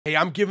Hey,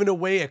 I'm giving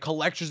away a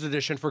collector's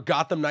edition for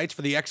Gotham Knights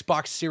for the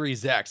Xbox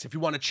Series X. If you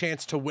want a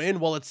chance to win,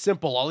 well, it's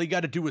simple. All you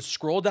got to do is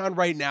scroll down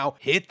right now,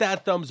 hit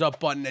that thumbs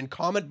up button, and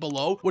comment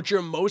below what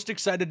you're most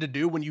excited to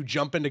do when you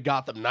jump into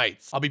Gotham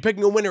Knights. I'll be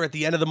picking a winner at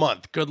the end of the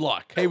month. Good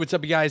luck. Hey, what's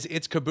up, you guys?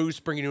 It's Caboose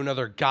bringing you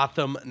another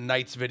Gotham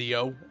Knights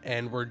video,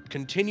 and we're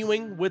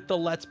continuing with the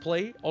Let's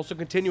Play, also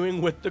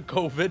continuing with the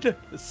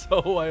COVID,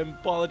 so I'm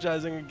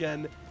apologizing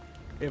again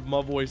if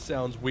my voice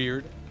sounds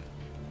weird.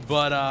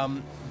 But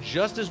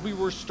just as we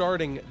were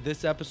starting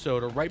this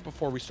episode, or right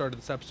before we started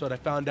this episode, I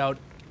found out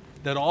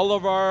that all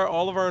of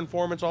our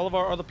informants, all of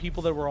our other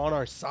people that were on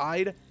our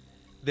side,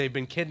 they've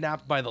been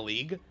kidnapped by the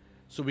League.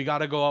 So we got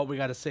to go out. We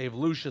got to save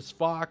Lucius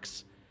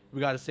Fox.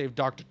 We got to save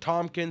Dr.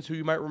 Tompkins, who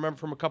you might remember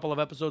from a couple of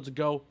episodes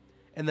ago,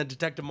 and then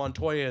Detective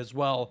Montoya as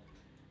well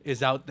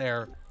is out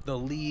there. The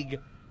League,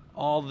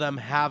 all of them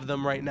have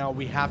them right now.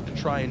 We have to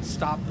try and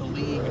stop the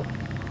League.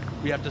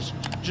 We have to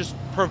just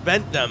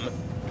prevent them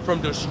from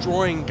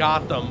destroying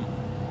Gotham.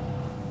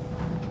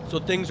 So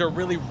things are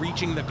really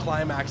reaching the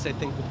climax, I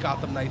think, with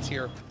Gotham Knights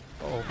here.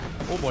 Uh-oh.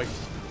 Oh boy.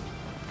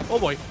 Oh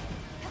boy.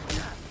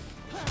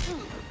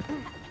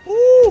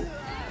 Ooh!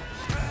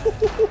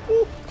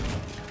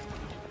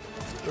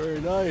 Very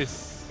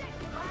nice.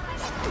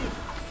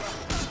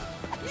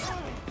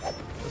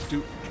 Let's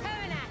do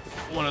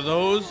one of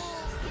those.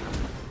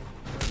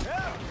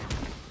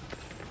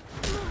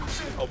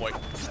 Oh boy.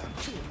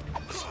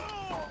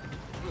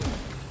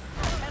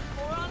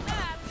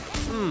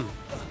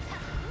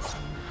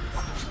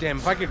 Damn,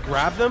 if I could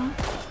grab them,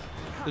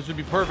 this would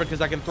be perfect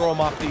because I can throw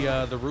them off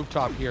the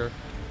rooftop here,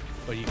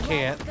 but you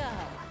can't.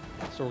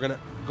 So we're gonna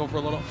go for a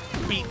little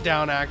beat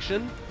down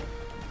action.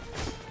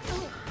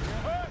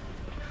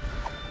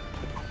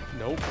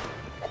 Nope.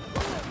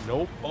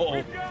 Nope.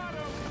 Uh-oh.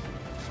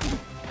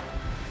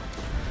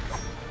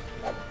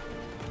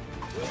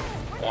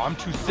 Oh, I'm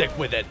too sick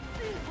with it.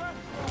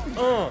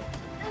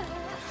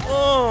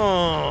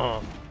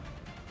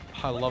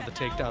 I love the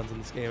takedowns in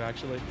this game,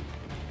 actually.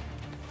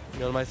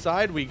 You on my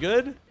side? We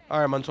good? All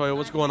right, Montoya,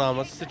 what's going on?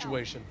 What's the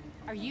situation?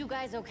 Are you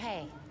guys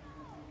okay?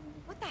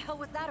 What the hell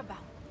was that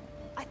about?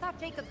 I thought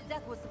Jacob's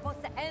death was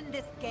supposed to end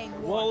this gang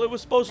war. Well, it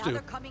was supposed now to.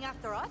 They're coming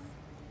after us?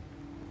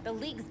 The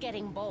League's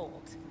getting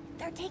bold.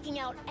 They're taking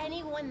out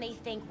anyone they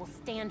think will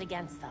stand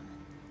against them.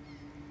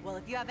 Well,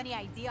 if you have any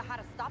idea how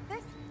to stop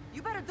this,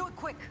 you better do it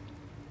quick.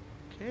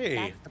 Okay.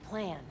 That's the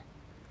plan.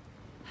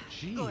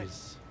 Jeez. Good.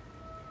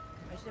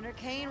 Commissioner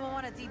Kane will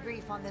want to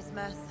debrief on this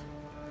mess.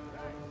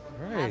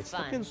 All right,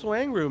 stop getting so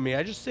angry with me.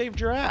 I just saved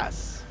your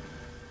ass.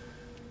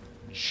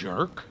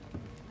 Jerk.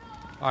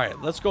 All right,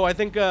 let's go. I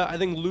think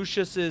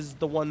Lucius is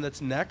the one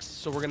that's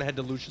next, so we're gonna head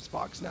to Lucius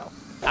Fox now.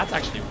 That's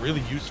actually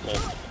really useful.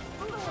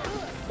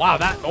 Wow,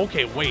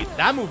 okay, wait,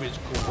 that move is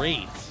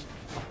great.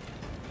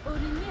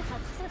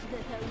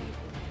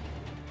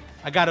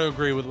 I gotta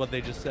agree with what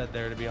they just said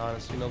there, to be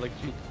honest. You know, like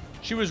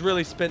she was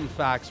really spitting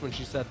facts when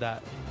she said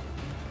that.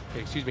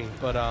 Okay, excuse me,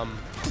 but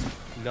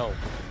no.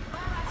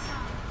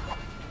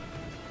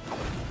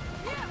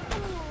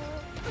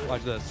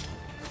 Watch this.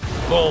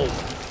 Boom.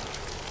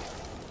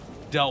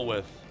 Dealt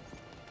with.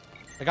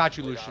 I got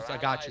you, Lucius. I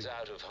got you.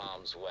 Out of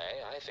harm's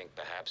way, I think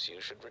perhaps you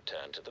should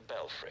return to the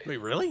belfry. Wait,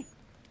 really?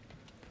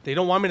 They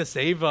don't want me to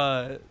save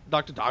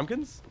Dr.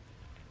 Tompkins?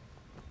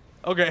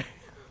 Okay.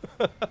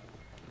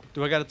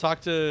 Do I got to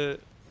talk to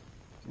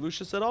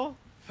Lucius at all?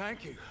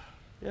 Thank you.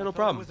 Yeah, no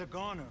problem. I was a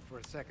goner for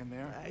a second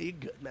there. You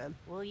good, man.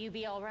 Will you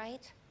be all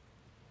right?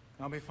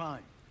 I'll be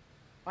fine.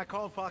 I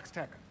called Fox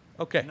Tech.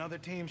 Okay. Another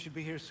team should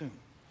be here soon.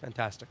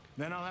 Fantastic.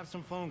 Then I'll have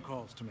some phone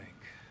calls to make.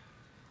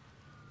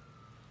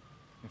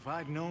 If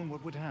I'd known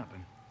what would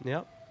happen.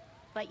 Yep.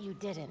 But you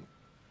didn't.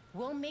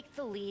 We'll make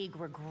the League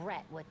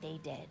regret what they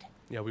did.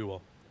 Yeah, we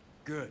will.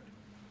 Good.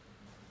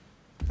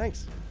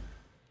 Thanks.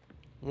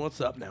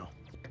 What's up now?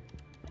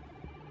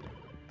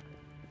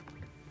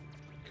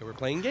 Okay, we're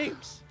playing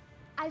games.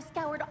 I've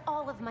scoured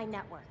all of my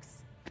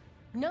networks.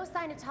 No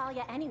sign of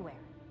Talia anywhere.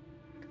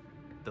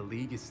 The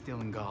League is still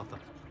in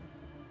Gotham.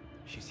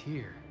 She's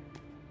here.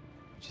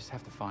 We just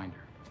have to find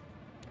her.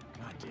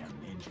 Goddamn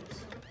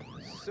ninjas.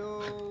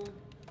 So...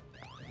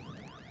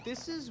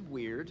 this is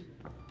weird.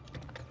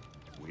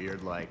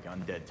 Weird like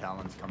undead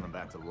talents coming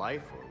back to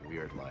life, or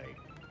weird like...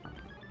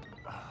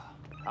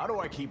 how do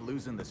I keep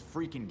losing this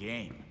freaking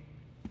game?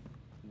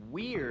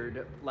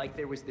 Weird, like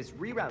there was this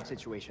reroute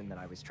situation that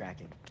I was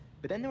tracking.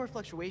 But then there were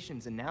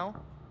fluctuations, and now,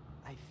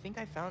 I think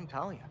I found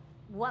Talia.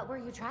 What were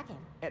you tracking?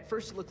 At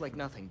first it looked like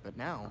nothing, but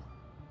now...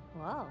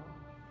 Whoa.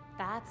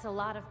 That's a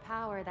lot of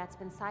power that's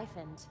been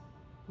siphoned.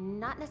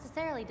 Not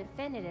necessarily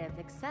definitive,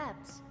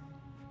 except...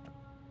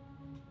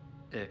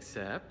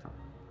 Except?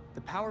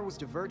 The power was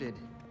diverted...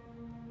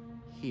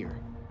 here.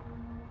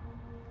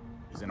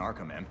 Isn't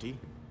Arkham empty?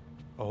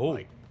 Oh.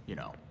 Like, you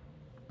know...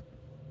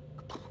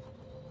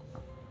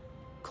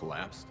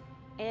 collapsed?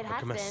 It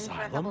has Arkham been for a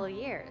Asylum? couple of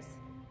years.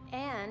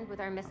 And with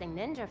our missing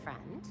ninja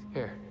friend...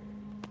 Here.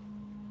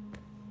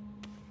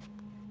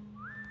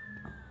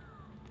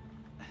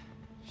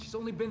 She's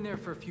only been there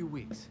for a few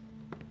weeks.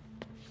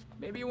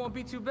 Maybe it won't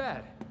be too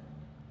bad.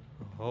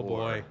 Oh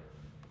boy.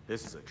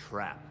 This is a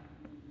trap.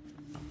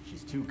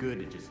 She's too good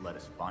to just let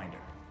us find her.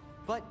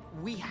 But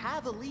we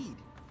have a lead.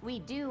 We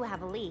do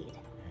have a lead.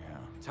 Yeah.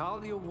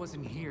 Talia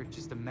wasn't here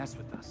just to mess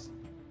with us.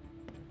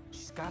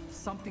 She's got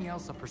something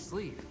else up her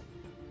sleeve.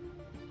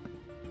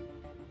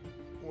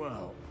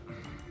 Well,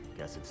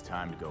 guess it's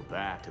time to go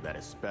back to that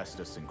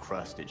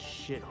asbestos-encrusted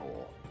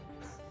shithole.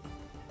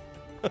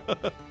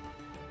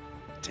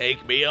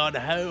 Take me on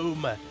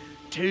home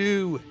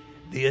to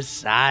the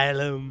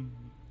asylum.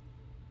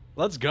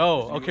 Let's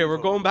go. Okay, we're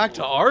going back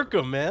to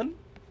Arkham, man.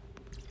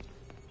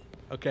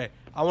 Okay,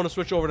 I want to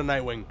switch over to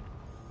Nightwing.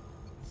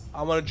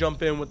 I want to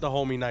jump in with the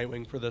homie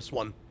Nightwing for this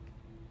one.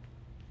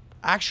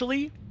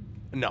 Actually,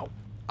 no.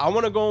 I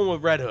want to go in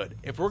with Red Hood.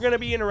 If we're going to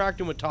be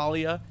interacting with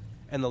Talia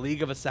and the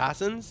League of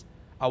Assassins,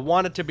 I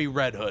want it to be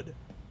Red Hood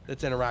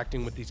that's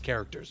interacting with these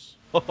characters.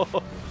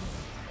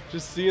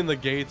 Just seeing the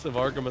gates of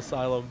Arkham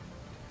Asylum.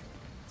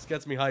 This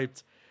gets me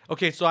hyped.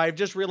 Okay, so I've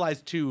just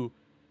realized, too,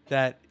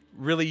 that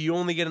really you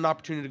only get an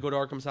opportunity to go to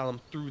Arkham Asylum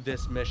through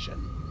this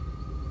mission.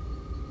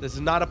 This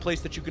is not a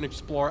place that you can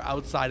explore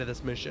outside of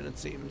this mission, it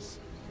seems.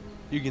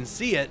 You can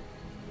see it,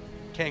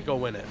 can't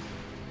go in it.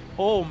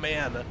 Oh,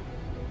 man.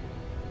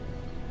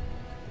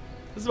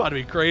 This is about to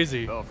be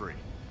crazy. Belfry,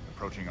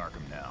 approaching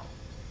Arkham now.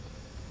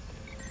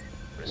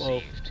 Received.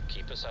 Whoa.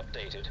 Keep us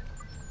updated.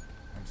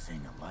 I'm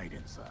seeing a light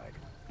inside.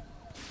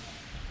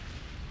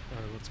 All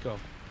right, let's go.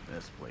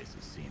 This place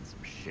has seen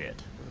some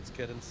shit. Let's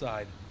get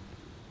inside.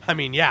 I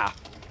mean, yeah.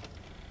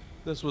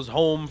 This was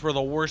home for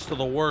the worst of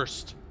the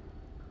worst.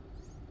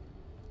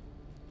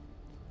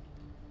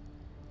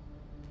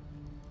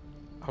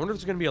 I wonder if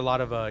there's going to be a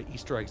lot of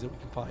Easter eggs that we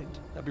can find.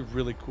 That'd be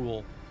really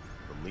cool.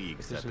 The League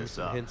If set there's this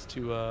some up. hints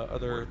to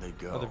other Where'd they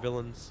go?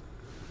 villains.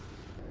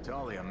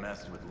 Talia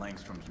messed with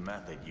Langstrom's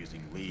method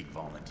using League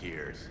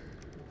volunteers.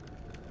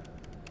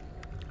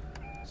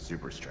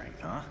 Super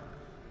strength, huh?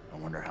 I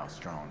wonder how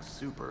strong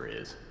Super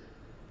is.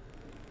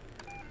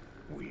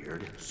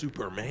 Weird.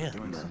 Superman.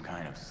 Doing some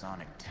kind of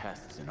sonic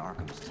tests in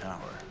Arkham's tower.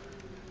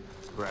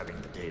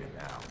 Grabbing the data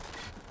now.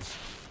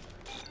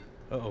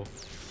 Uh-oh.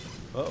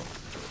 Uh-oh.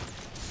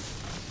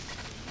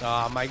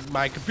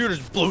 My computer's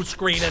blue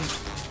screening.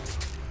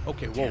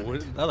 Okay, whoa,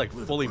 that like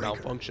fully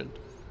malfunctioned.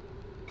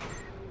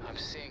 I'm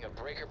seeing a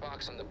breaker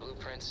box on the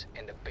blueprints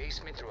in the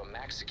basement through a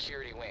max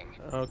security wing.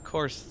 Of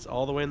course, it's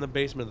all the way in the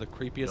basement of the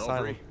creepy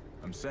asylum.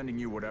 I'm sending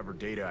you whatever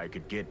data I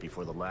could get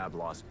before the lab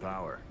lost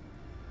power.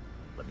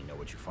 Let me know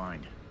what you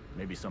find.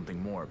 Maybe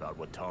something more about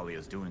what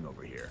Talia's doing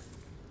over here.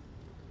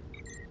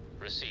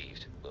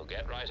 Received. We'll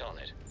get right on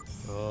it.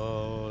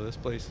 Oh, this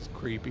place is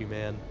creepy,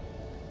 man.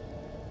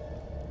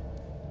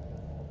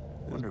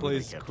 This Wonder who place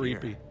they is kept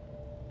creepy. here.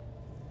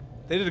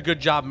 They did a good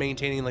job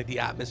maintaining like the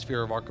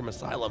atmosphere of Arkham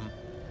Asylum.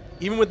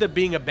 Even with it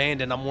being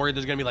abandoned, I'm worried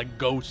there's gonna be like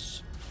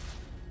ghosts.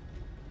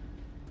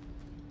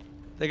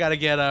 They gotta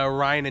get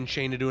Ryan and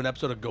Shane to do an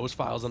episode of Ghost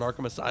Files in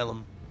Arkham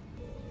Asylum.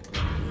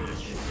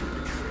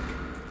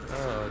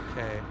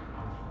 Okay.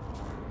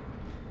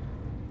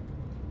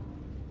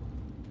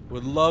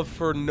 Would love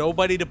for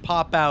nobody to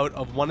pop out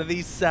of one of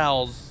these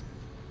cells.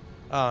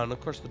 And of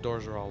course the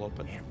doors are all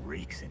open. It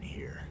reeks in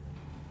here.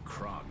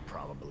 Croc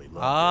probably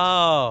loved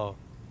Oh.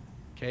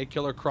 Okay,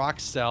 Killer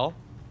Croc's cell.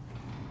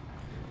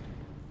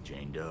 it.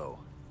 Jane Doe.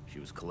 She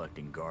was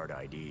collecting guard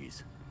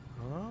IDs.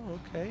 Oh,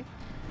 okay.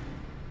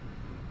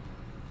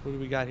 What do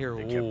we got here?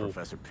 They kept Ooh.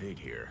 Professor Pig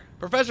here.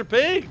 Professor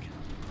Pig!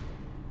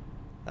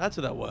 That's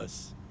who that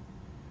was.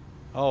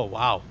 Oh,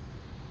 wow.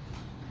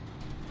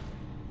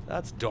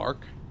 That's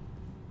dark.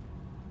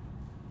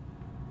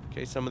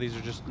 Okay, some of these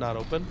are just not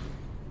open.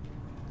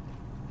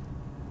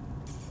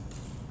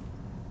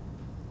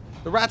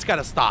 The rats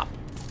gotta stop.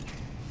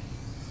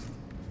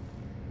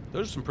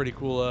 Those are some pretty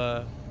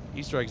cool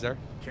Easter eggs there.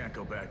 Can't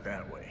go back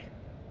that way.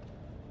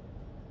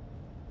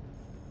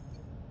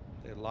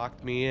 They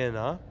locked me in,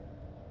 huh?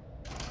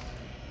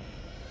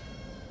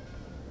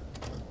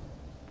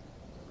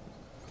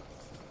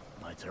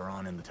 Lights are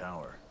on in the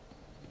tower.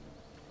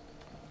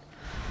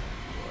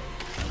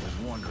 I was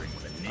wondering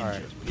when the ninjas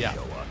Alright, would yeah.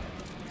 show up.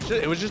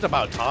 It was just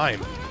about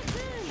time.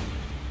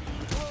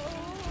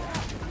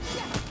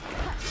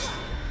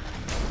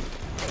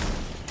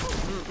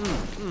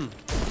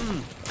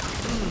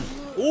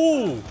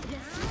 Ooh!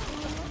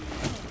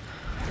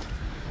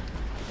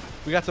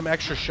 We got some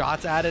extra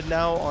shots added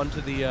now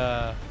onto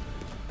the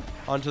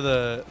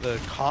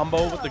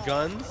combo with the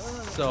guns,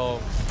 so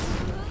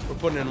we're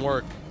putting in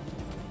work.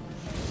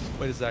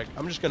 Wait a sec.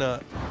 I'm just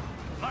gonna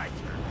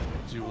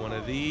do one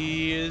of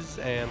these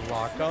and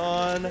lock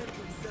on.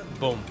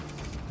 Boom.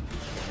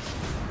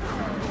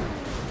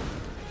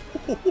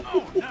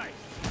 Oh, nice.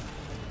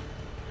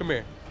 Come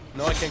here.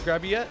 No, I can't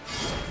grab you yet?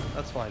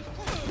 That's fine.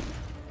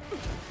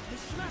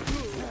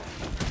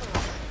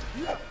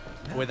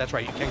 Wait, that's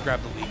right. You can't grab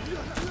the lead.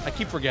 I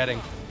keep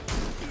forgetting.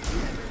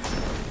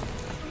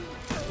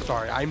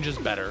 Sorry, I'm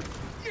just better.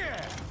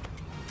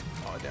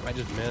 Oh, damn, I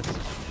just missed.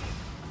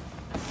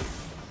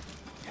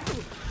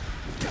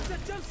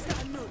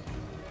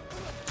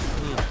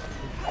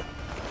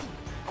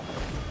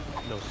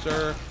 No,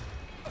 sir.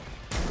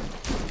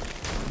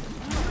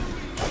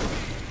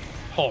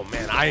 Oh,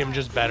 man, I am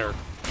just better.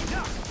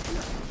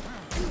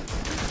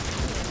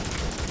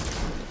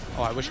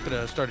 Oh, I wish I could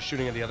have started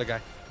shooting at the other guy.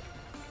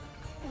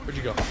 Where'd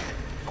you go?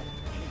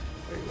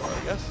 There you are, I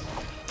guess.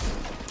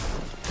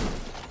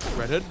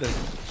 Red Hood,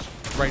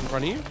 right in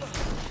front of you.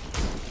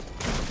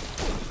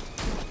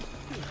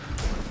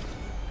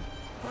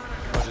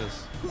 Watch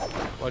this.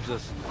 Watch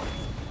this.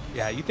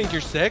 Yeah, you think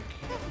you're sick?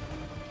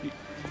 You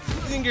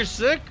think you're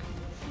sick?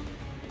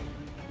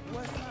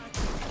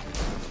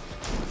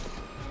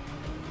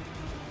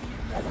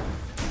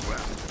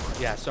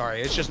 Yeah,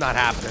 sorry. It's just not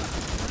happening.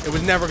 It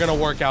was never going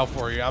to work out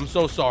for you. I'm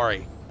so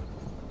sorry.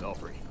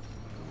 Belfry.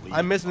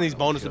 I'm missing these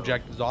bonus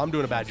objectives, though. I'm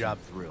doing a bad job.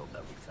 Thrilled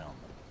that we found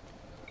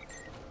them.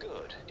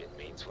 Good. It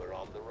means we're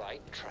on the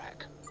right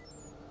track.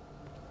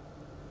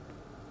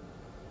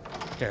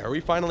 Okay, are we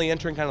finally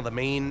entering kind of the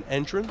main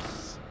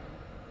entrance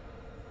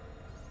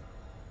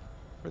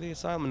for the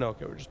asylum? No,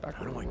 okay, we're just back.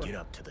 How do I get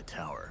up to the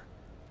tower?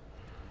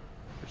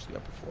 Which is the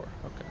upper floor.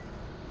 Okay.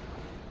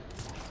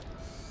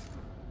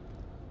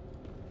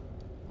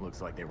 Looks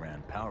like they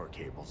ran power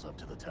cables up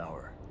to the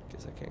tower.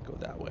 Guess I can't go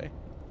that way.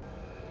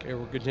 Okay,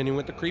 we're continuing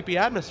with the creepy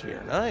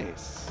atmosphere.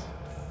 Nice.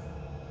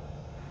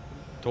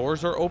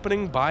 Doors are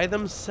opening by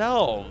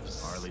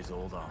themselves. Harley's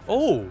old office.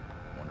 Oh.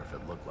 Wonder if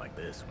it looked like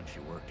this when she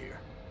worked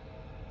here.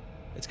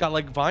 It's got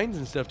like vines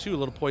and stuff too. A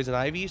little poison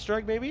ivy Easter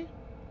egg, maybe?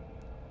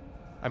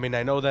 I mean,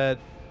 I know that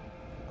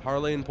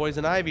Harley and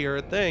poison ivy are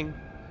a thing.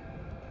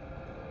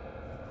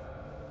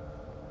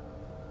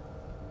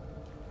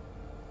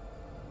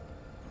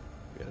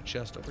 We got a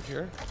chest over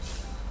here.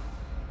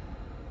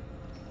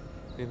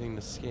 Anything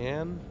to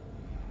scan?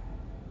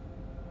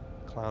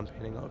 Clown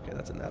painting. Okay,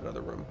 that's in that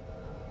other room.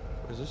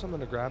 Is there something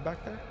to grab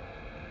back there?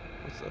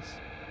 What's this?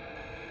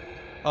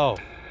 Oh.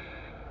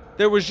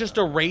 There was just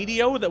a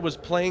radio that was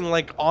playing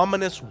like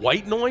ominous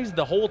white noise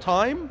the whole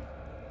time?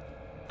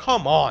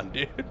 Come on,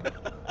 dude.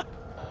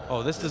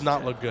 Oh, this does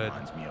not look good.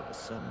 Reminds me of a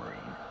submarine.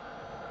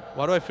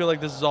 Why do I feel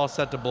like this is all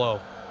set to blow?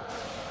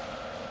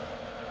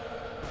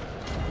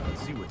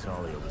 Let's see what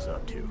Talia was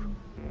up to.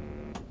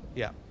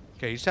 Yeah.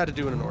 Okay, you just had to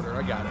do it in order.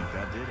 I got it.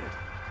 That did it.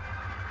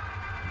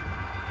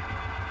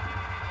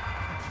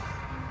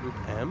 Group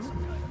M?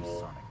 Some kind of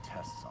sonic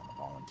tests on the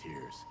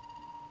volunteers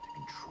to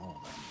control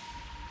them.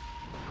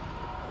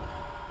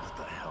 What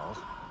the hell?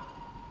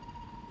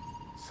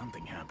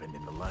 Something happened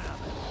in the lab.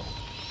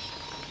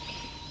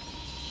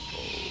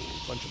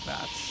 Oh, bunch of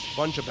bats.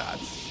 Bunch of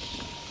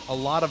bats. A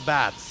lot of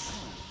bats.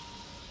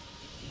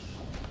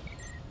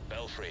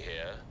 Belfry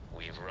here.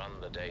 We've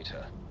run the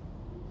data.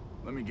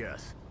 Let me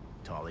guess.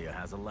 Talia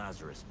has a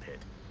Lazarus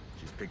pit.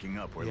 She's picking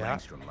up where Yeah.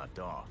 Langstrom left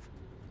off.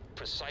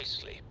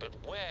 Precisely, but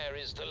where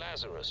is the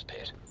Lazarus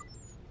pit?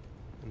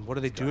 And what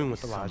are they It's gotta doing be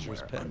with the Lazarus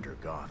somewhere pit? under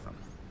Gotham.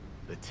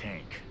 The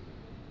tank.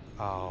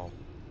 Oh.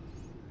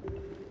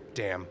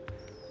 Damn.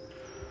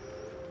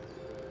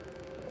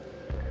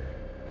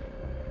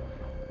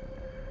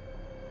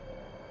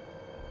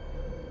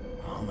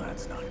 Oh,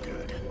 that's not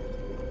good.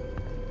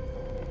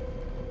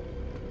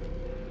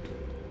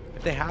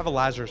 If they have a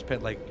Lazarus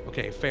pit, like,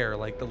 okay, fair,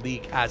 like the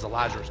League has a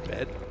Lazarus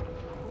pit.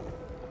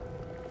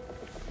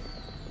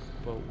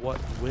 But what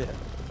with?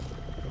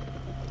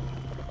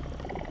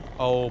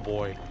 Oh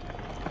boy.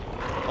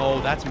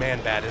 Oh, that's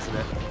Man-Bat, isn't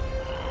it?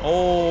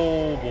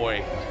 Oh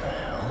boy.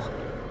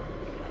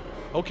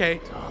 Okay.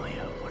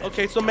 Talia, what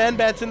Okay, so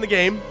Man-Bat's in the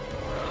game.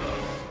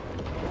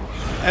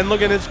 And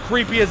looking as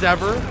creepy as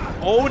ever.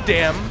 Oh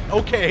damn.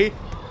 Okay.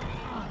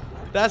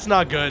 That's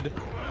not good.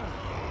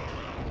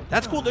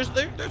 That's cool. There's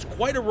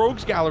quite a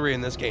rogues gallery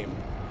in this game.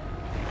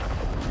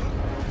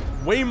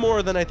 Way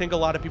more than I think a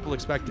lot of people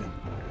expected.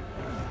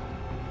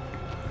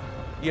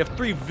 You have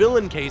 3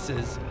 villain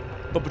cases,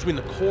 but between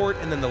the court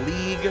and then the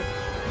League,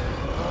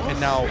 and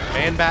now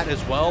Man-Bat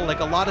as well,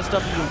 like a lot of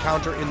stuff you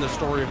encounter in the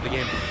story of the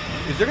game.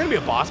 Is there going to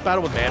be a boss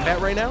battle with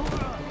Man-Bat right now?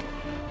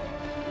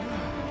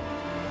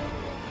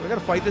 I gotta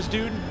fight this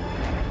dude?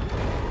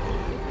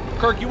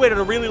 Kirk, you waited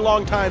a really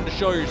long time to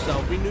show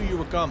yourself. We knew you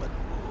were coming.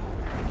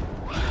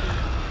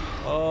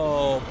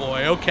 Oh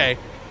boy, okay.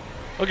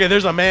 Okay,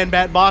 there's a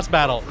Man-Bat boss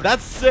battle.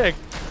 That's sick.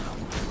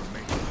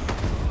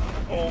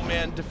 Oh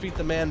man, defeat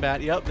the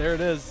Man-Bat. Yep, there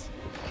it is.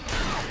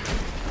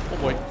 Oh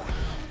boy.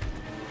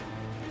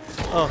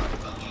 Oh.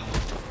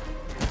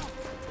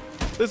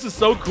 This is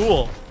so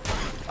cool.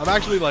 I'm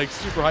actually like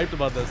super hyped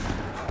about this.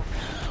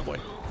 Oh boy.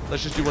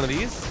 Let's just do one of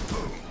these.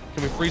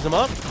 Can we freeze him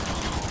up?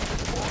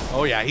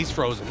 Oh yeah, he's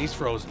frozen. He's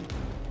frozen.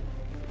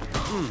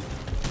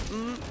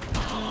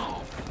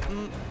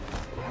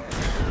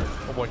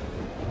 Oh boy.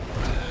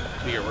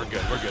 Here, we're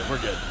good. We're good.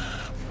 We're good.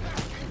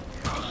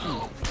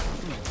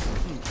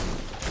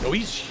 No,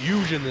 he's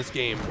huge in this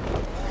game.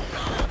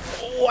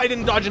 Oh, I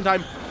didn't dodge in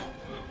time.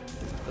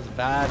 That's a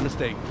bad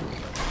mistake.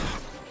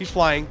 He's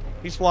flying.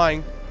 He's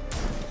flying.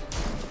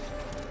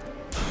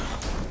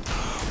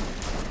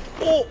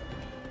 Oh!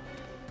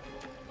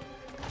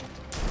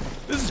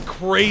 This is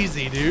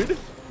crazy, dude.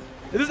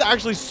 This is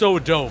actually so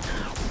dope.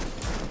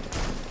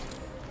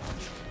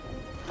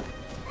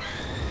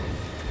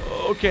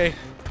 Okay.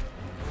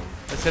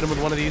 Let's hit him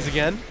with one of these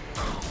again.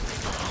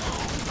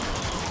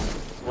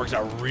 Works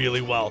out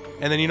really well.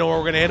 And then you know what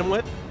we're gonna hit him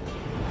with?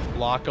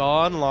 Lock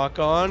on, lock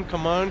on.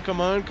 Come on,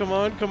 come on, come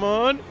on, come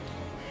on.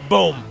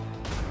 Boom.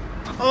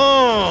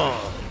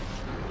 Oh.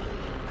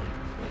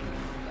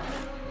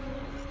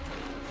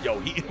 Yo,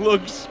 he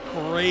looks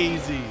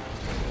crazy.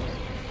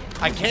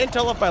 I can't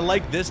tell if I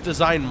like this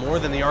design more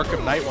than the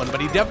Arkham Knight one,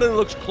 but he definitely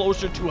looks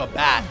closer to a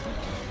bat.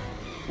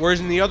 Whereas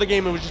in the other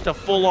game, it was just a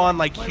full-on,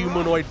 like,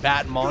 humanoid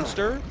bat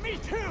monster. Me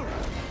too.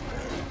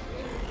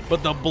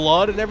 But the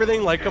blood and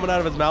everything, like, coming out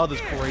of his mouth is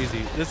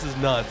crazy. This is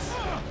nuts.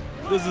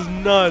 This is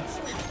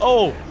nuts.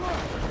 Oh,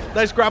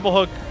 nice grapple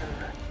hook.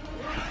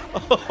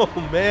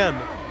 Oh, man.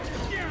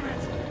 Damn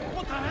it.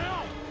 What the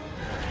hell?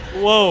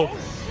 Whoa.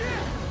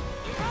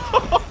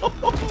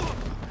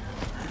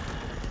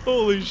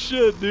 Holy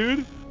shit,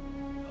 dude.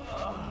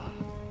 Are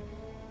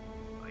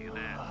you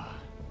there?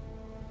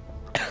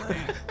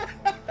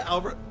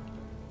 Albert,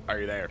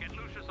 are you there? Get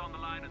Lucius on the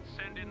line and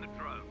send in the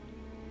drone.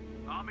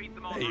 I'll meet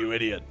them on Hey, the you route.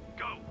 idiot.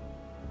 Go.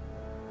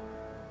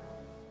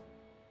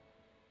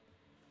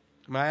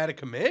 Am I at a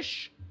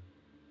commish?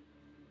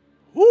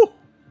 Woo!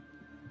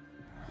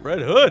 Red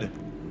Hood.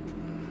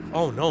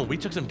 Oh no, we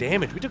took some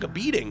damage. We took a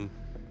beating.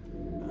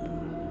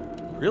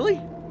 Really?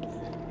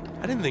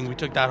 I didn't think we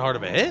took that hard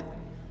of a hit.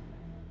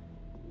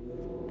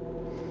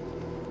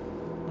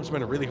 Must have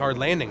been a really hard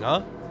landing,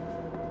 huh?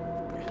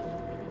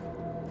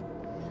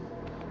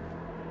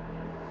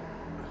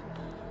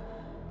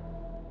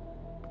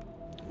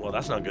 Well,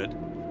 that's not good.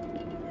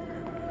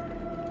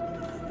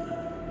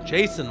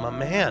 Jason, my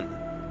man.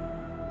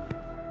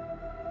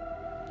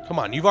 Come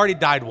on, you've already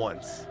died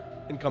once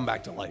and come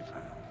back to life.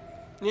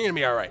 You're gonna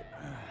be all right.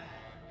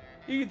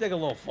 You can take a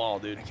little fall,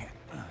 dude. I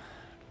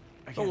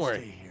Don't can't worry.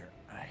 stay here.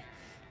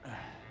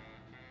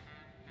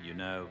 You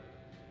know,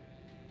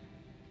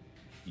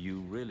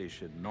 you really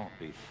should not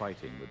be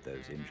fighting with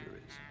those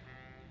injuries.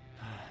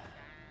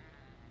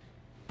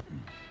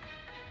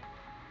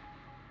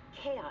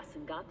 Chaos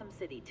in Gotham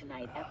City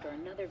tonight after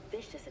another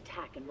vicious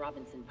attack in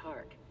Robinson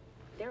Park.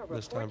 There are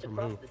This time reports from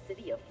across who? the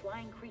city of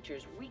flying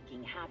creatures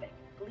wreaking havoc.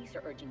 Police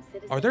are urging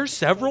citizens Are there to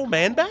several stay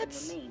man calm and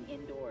bats? remain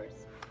indoors.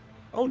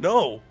 Oh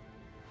no.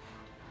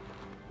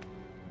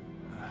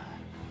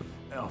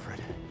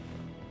 Alfred.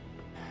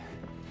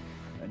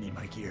 I need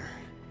my gear.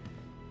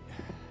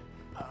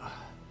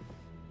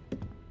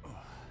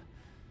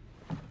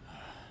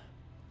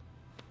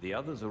 The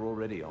others are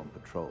already on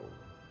patrol.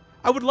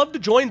 I would love to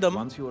join them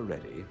Once you are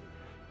ready,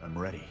 I'm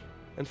ready.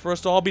 and for us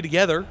to all be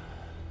together.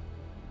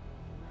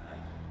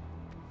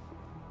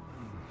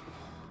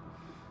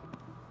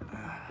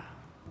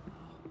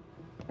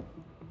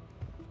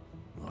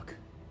 Look.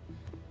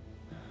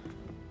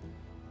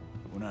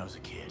 When I was a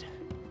kid,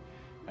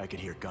 I could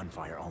hear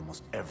gunfire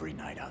almost every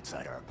night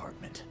outside our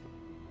apartment.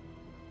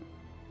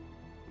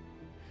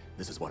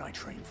 This is what I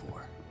trained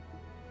for.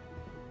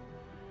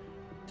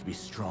 To be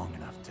strong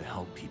enough to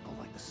help people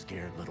like the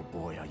scared little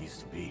boy I used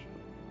to be.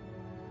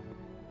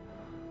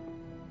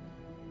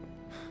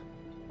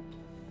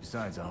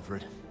 Besides,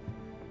 Alfred,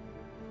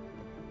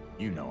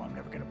 you know I'm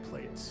never gonna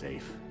play it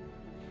safe.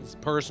 It's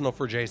personal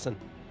for Jason.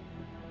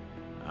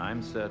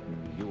 I'm certain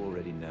you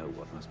already know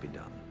what must be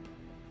done.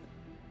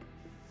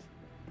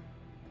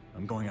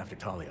 I'm going after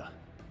Talia.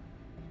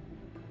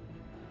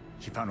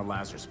 She found a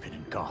Lazarus pit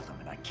in Gotham,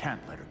 and I can't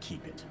let her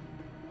keep it.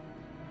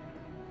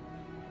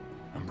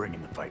 I'm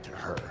bringing the fight to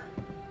her.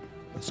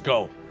 Let's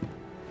go.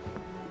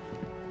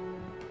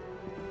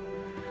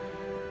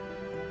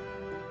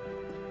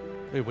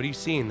 Wait, what are you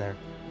seeing there?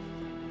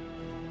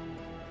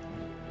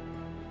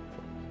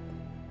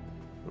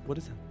 What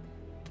is that?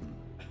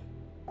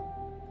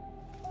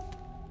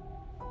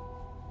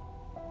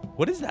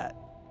 What is that?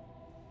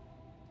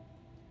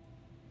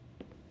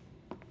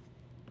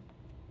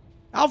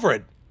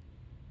 Alfred!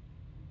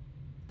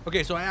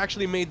 Okay, so I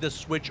actually made the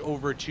switch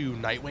over to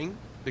Nightwing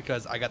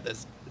because I got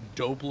this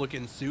dope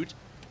looking suit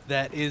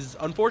that is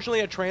unfortunately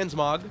a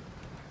transmog,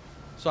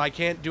 so I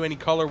can't do any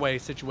colorway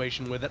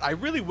situation with it. I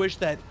really wish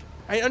that,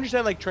 I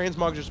understand like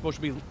transmogs are supposed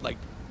to be like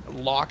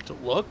locked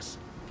looks,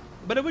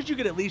 but I wish you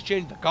could at least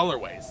change the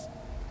colorways.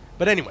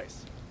 But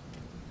anyways,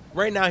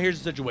 right now here's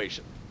the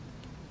situation.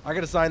 I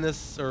gotta sign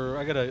this, or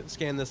I gotta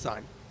scan this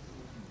sign.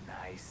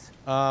 Nice.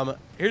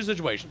 Here's the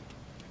situation.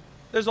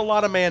 There's a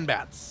lot of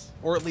man-bats,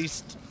 or at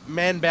least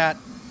man-bat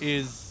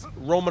is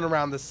roaming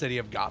around the city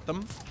of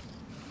Gotham.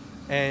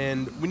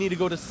 And we need to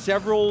go to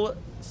several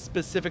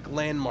specific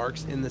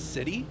landmarks in the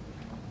city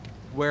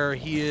where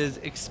he is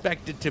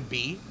expected to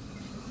be,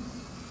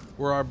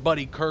 where our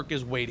buddy Kirk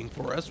is waiting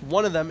for us.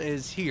 One of them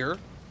is here,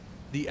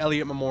 the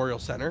Elliott Memorial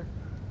Center.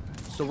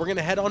 So we're going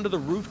to head onto the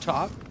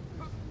rooftop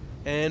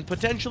and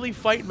potentially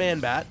fight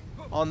Man-Bat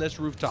on this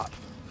rooftop.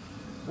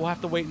 We'll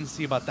have to wait and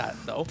see about that,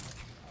 though,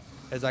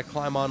 as I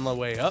climb on my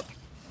way up.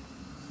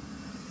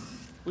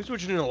 We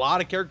switched in a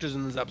lot of characters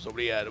in this episode.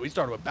 We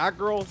started with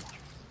Batgirl,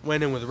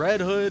 went in with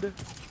Red Hood.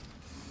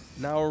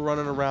 Now we're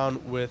running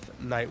around with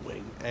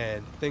Nightwing,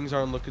 and things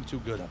aren't looking too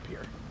good up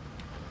here.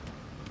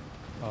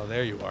 Oh,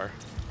 there you are.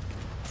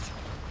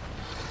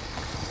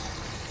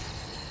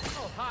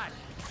 Oh, hi.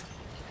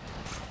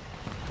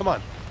 Come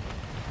on.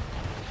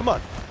 Come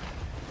on.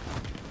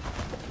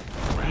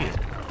 He is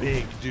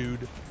big,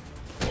 dude.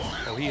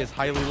 Oh, he is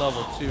highly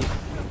leveled, too.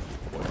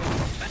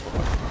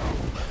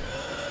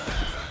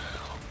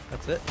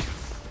 That's it.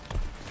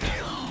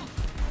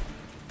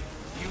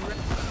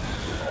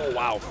 Oh,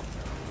 wow.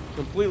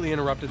 Completely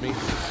interrupted me.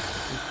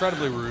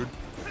 Incredibly rude.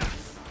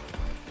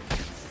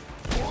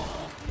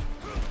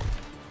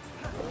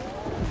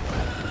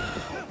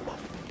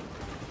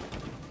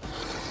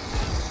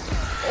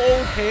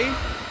 Okay.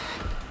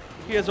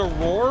 He has a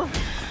roar.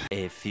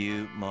 A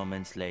few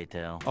moments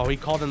later. Oh, he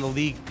called in the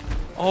league.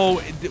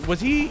 Oh, was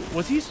he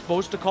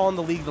supposed to call in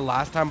the league the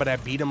last time, but I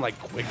beat him like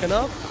quick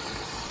enough?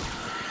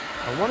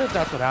 I wonder if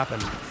that's what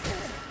happened.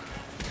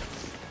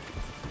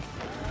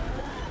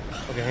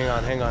 Okay,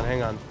 hang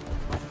on.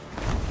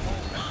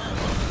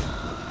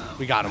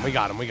 We got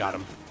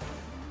him.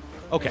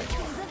 Okay.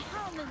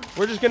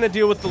 We're just gonna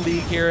deal with the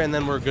league here, and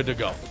then we're good to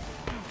go.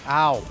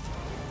 Ow.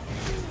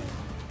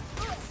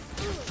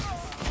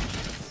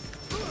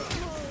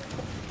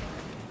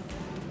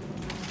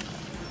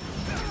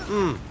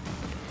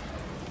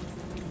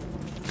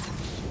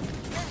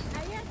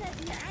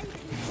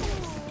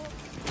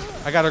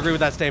 I gotta agree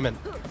with that statement.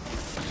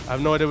 I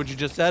have no idea what you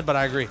just said, but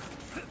I agree.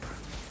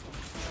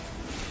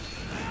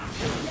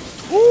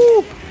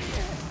 Woo!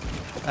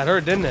 That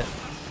hurt, didn't it?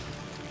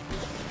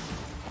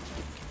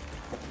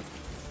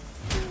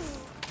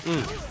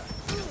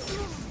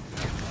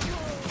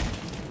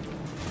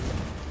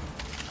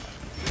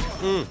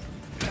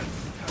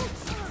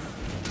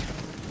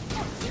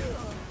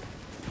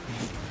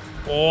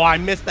 Oh, I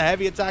missed the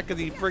heavy attack because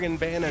he friggin'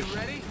 vanished.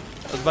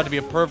 That was about to be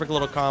a perfect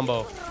little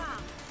combo.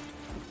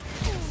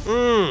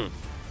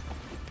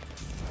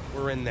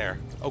 We're in there.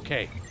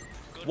 Okay.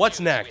 What's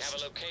next?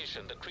 We have a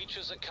location. The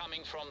creatures are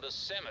coming from the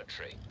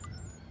cemetery.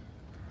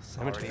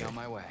 Cemetery. Already on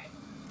my way.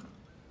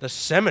 The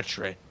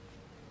cemetery.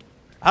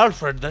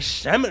 Alfred, the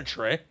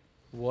cemetery.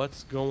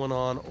 What's going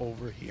on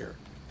over here?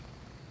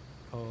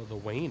 Oh, the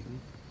Wayne.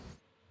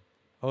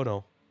 Oh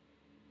no.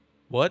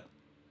 What?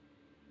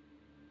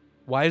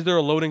 Why is there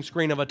a loading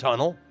screen of a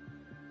tunnel?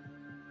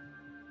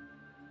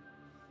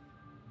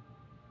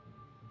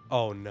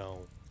 Oh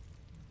no.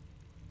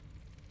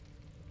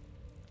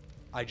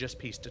 I just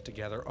pieced it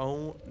together.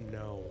 Oh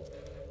no.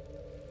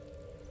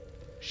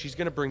 She's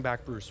gonna bring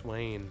back Bruce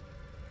Wayne.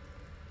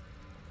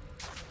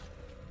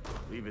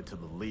 Leave it to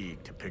the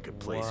League to pick a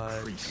place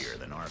creepier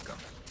than Arkham.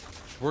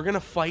 We're gonna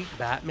fight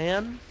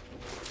Batman?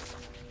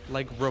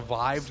 Like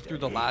revived through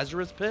the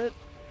Lazarus pit?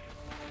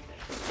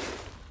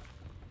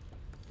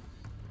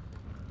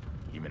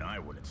 Even I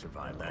wouldn't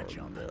survive that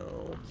jump.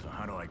 No. So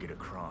how do I get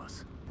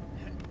across?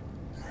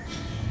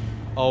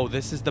 Oh,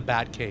 this is the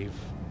Batcave.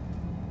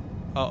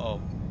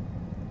 Uh-oh.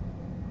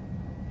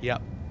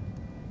 Yep.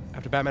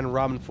 After Batman and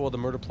Robin foiled the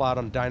murder plot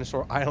on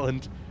Dinosaur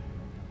Island,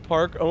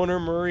 park owner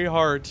Murray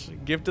Hart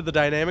gifted the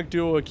dynamic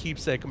duo a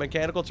keepsake, a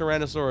mechanical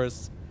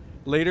Tyrannosaurus.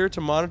 Later,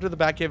 to monitor the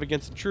Batcave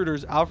against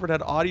intruders, Alfred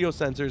had audio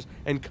sensors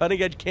and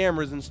cutting-edge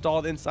cameras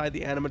installed inside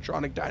the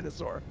animatronic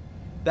dinosaur.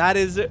 That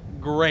is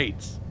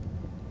great.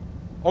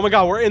 Oh my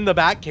god, we're in the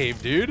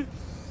Batcave, dude.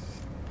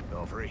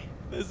 Belfry.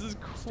 This is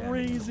Crazy.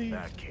 crazy.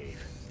 Batcave.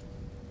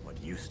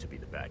 What used to be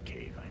the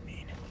Batcave, I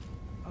mean.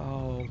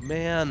 Oh,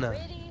 man.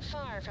 Pretty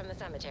far from the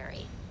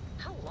cemetery.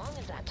 How long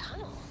is that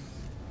tunnel?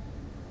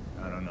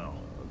 I don't know,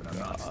 but I'm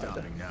not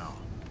stopping now.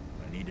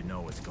 I need to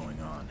know what's going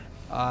on.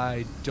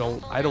 I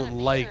don't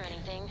like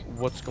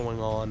what's going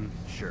on.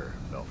 Sure,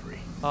 Belfry.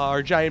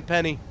 Our giant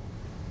penny.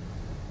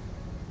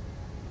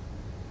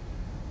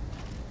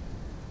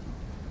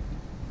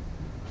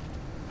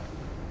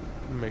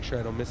 Make sure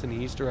I don't miss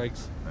any Easter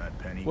eggs. That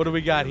penny What do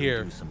we got really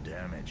here? do some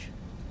damage.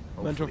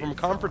 Mentor Hopefully from it fell on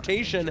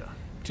confrontation Ninja.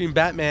 between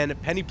Batman,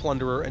 Penny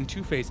Plunderer, and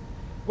Two-Face.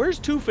 Where's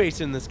Two-Face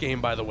in this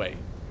game, by the way?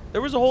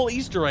 There was a whole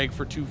Easter egg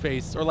for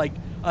Two-Face, or like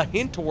a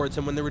hint towards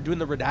him when they were doing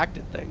the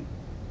redacted thing.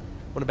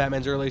 One of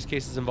Batman's earliest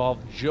cases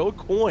involved Joe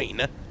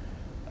Coyne,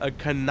 a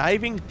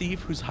conniving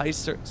thief whose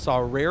heist saw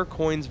rare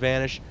coins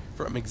vanish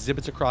from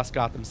exhibits across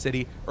Gotham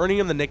City, earning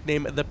him the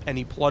nickname the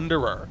Penny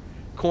Plunderer.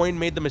 Coyne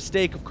made the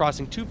mistake of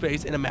crossing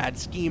Two-Face in a mad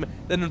scheme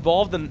that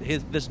involved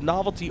this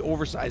novelty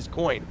oversized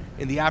coin.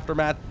 In the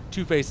aftermath,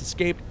 Two-Face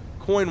escaped,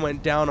 Coyne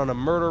went down on a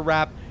murder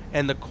rap,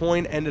 and the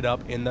coin ended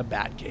up in the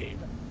Batcave.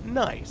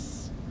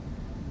 Nice.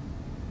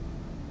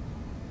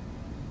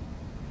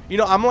 You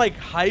know, I'm like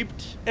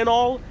hyped and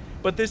all,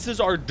 but this is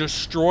our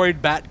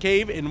destroyed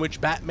Batcave in which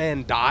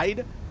Batman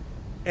died,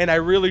 and I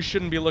really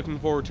shouldn't be looking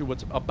forward to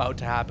what's about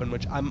to happen,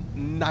 which I'm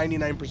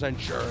 99%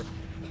 sure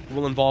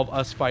will involve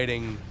us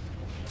fighting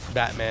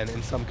Batman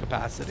in some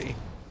capacity.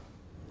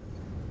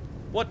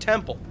 What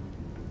temple?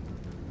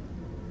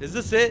 Is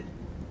this it?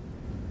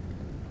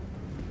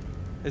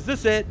 Is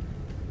this it?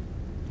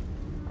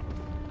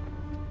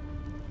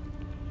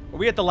 Are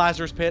we at the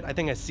Lazarus pit? I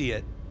think I see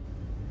it.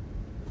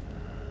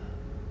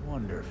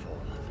 Wonderful.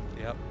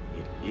 Yep.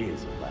 It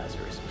is a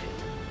Lazarus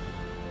pit.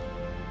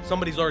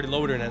 Somebody's already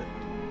loaded in it.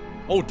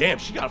 Oh, damn,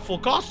 she got a full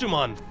costume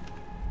on.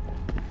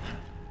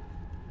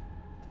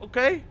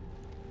 Okay.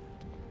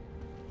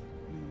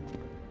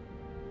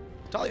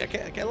 Talia, I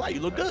can't lie. You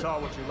look good. I saw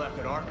what you left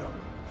at Arkham.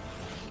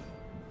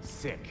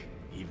 Sick,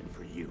 even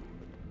for you.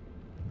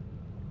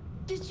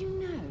 Did you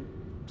know,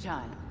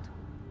 child?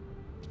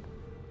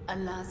 A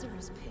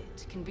Lazarus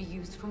pit can be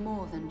used for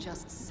more than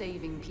just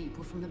saving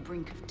people from the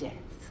brink of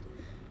death.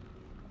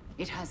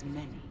 It has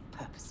many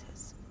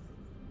purposes.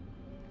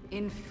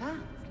 In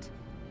fact,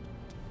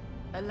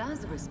 a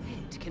Lazarus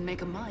pit can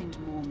make a mind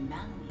more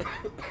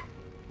malleable,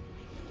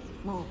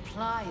 more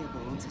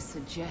pliable to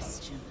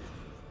suggestion.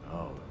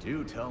 Oh,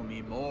 do tell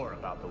me more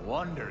about the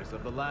wonders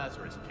of the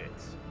Lazarus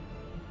pits.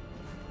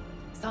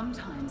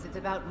 Sometimes it's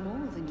about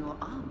more than your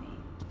army.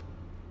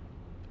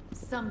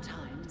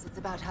 Sometimes it's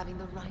about having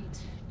the right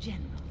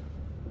general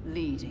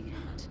leading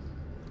it.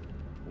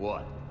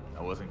 What?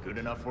 I wasn't good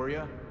enough for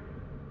you?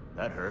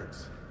 That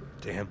hurts.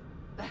 Damn.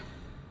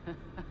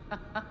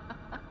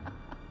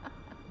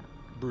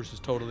 Bruce is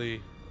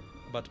totally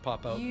about to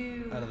pop out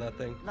of that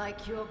thing.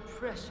 Like your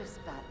precious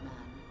Batman,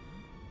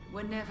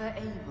 were never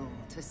able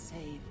to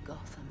save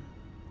Gotham.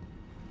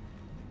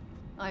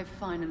 I've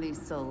finally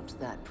solved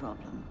that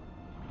problem.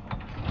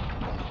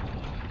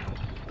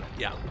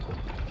 Yeah.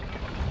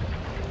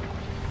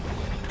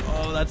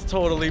 Oh, that's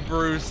totally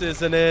Bruce,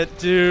 isn't it,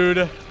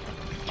 dude?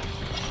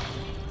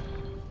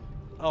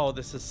 Oh,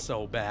 this is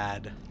so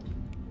bad.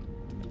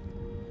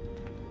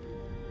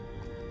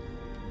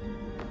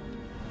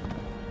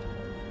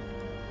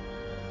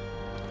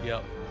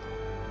 Yep.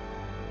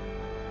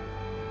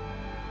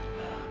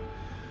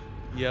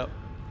 Yep.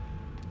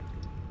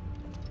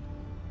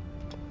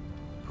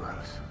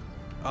 Bruce.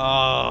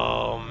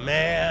 Oh,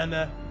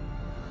 man.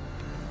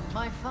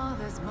 My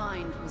father's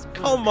mind was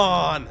broken. Come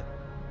on.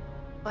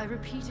 By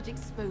repeated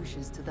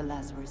exposures to the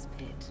Lazarus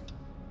pit.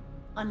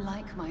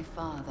 Unlike my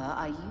father,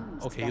 I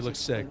used okay, that he looks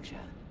sick.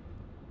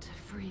 To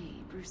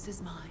free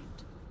Bruce's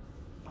mind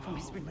from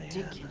his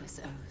ridiculous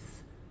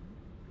oath.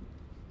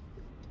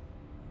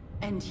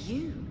 And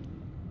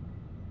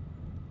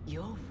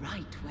you're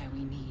right where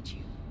we need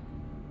you.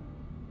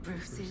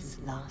 Bruce's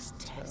last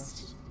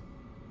test.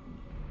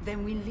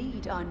 Then we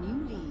lead our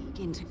new league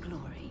into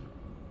glory,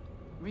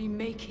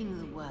 remaking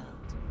the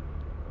world.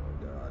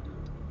 Oh God.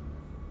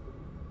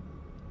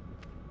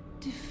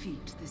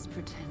 Defeat this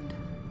pretender.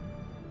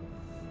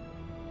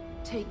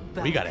 Take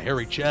back We got a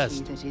hairy the chest.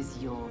 city that is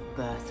your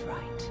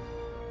birthright.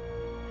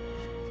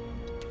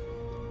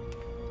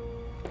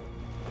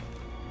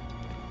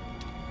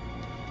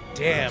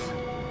 Damn.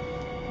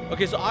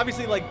 Okay, so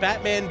obviously, like,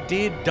 Batman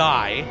did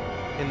die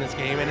in this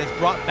game and is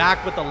brought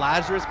back with the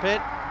Lazarus pit,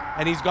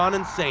 and he's gone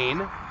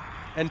insane,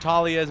 and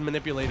Talia is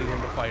manipulating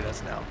him to fight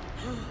us now.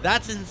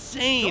 That's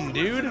insane,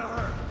 dude.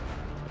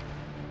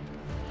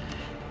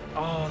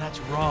 Oh, that's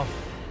rough.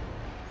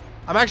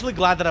 I'm actually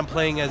glad that I'm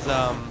playing as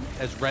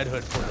Red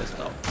Hood for this,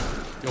 though.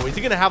 Yo, is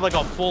he gonna have like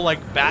a full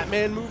like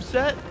Batman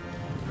moveset?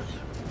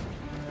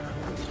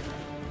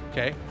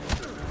 Okay.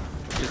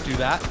 Just do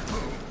that.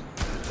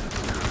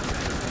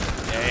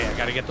 Yeah,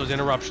 gotta get those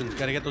interruptions.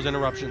 Gotta get those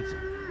interruptions.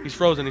 He's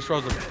frozen, he's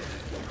frozen.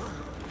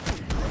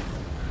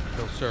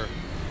 No, sir.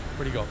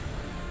 Where'd he go?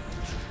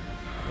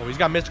 Oh, he's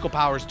got mystical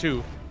powers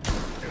too.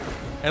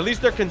 At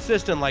least they're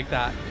consistent like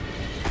that.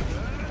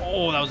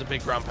 Oh, that was a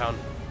big ground pound.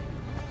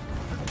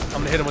 I'm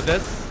gonna hit him with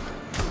this.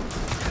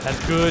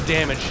 That's good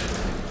damage.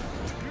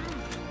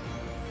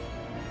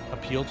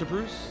 Appeal to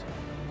Bruce?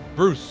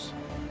 Bruce.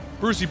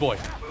 Brucey boy.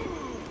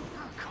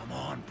 Come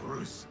on,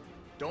 Bruce.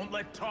 Don't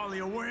let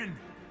Talia win.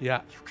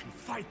 Yeah. You can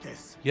fight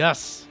this.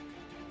 Yes.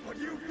 But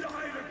you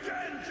died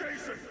again,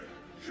 Jason.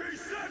 She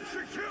said she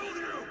killed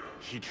you.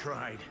 She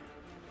tried.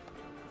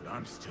 But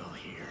I'm still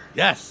here.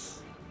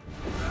 Yes.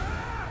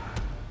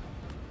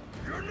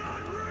 You're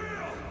not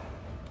real.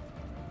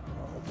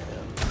 Oh,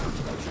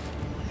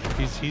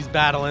 man. He's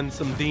battling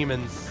some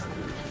demons.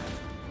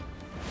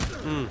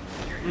 Oh.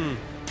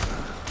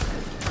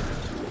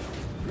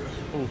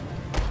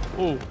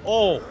 Oh.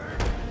 Oh.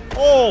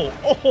 Oh.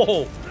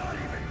 Oh.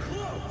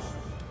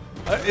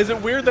 Is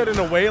it weird that in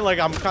a way, like,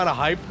 I'm kind of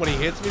hyped when he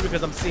hits me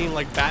because I'm seeing,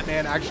 like,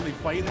 Batman actually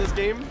fight in this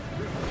game?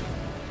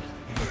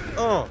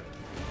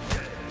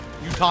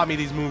 You taught me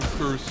these moves,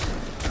 Bruce.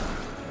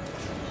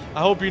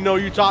 I hope you know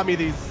you taught me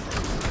these.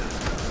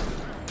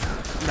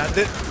 Now,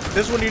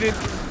 this one you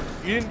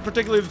didn't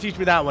particularly teach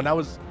me that one. That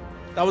was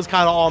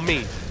kind of all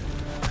me.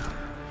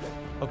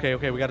 Okay,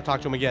 we got to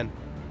talk to him again.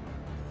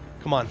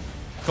 Come on,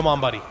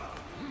 buddy.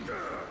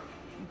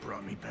 You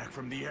brought me back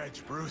from the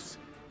edge, Bruce.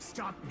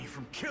 Stopped me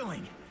from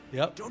killing.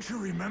 Yep. Don't you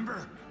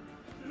remember?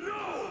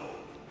 No!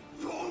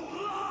 Don't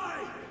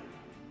lie!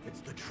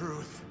 It's the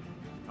truth.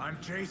 I'm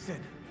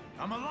Jason.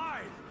 I'm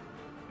alive.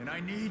 And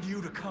I need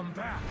you to come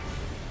back.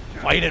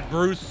 Fight it,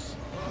 Bruce.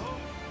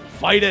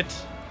 Fight it.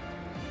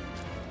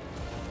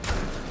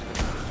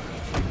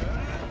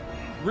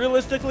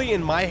 Realistically,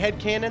 in my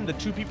headcanon, the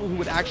two people who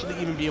would actually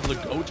even be able to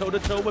go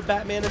toe-to-toe with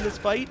Batman in this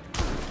fight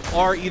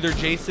are either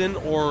Jason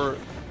or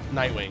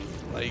Nightwing.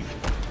 Like,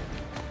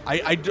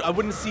 I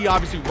wouldn't see,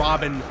 obviously,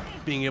 Robin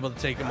being able to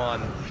take him on.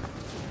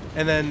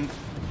 And then,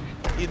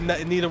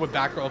 neither would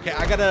Batgirl. Okay,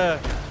 I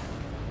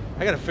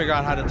I gotta figure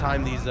out how to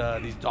time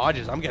these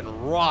dodges. I'm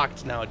getting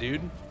rocked now,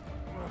 dude.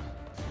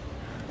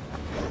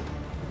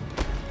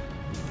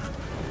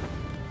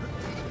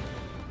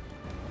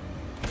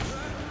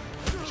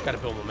 Just gotta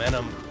build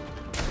momentum.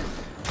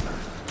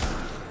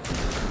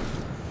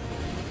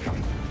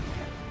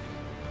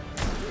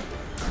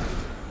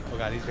 Oh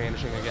god, he's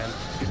vanishing again.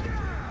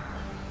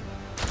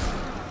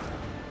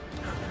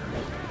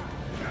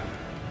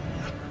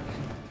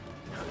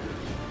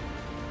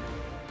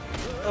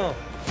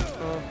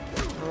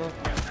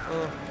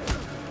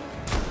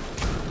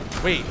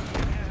 Wait,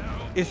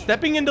 is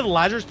stepping into the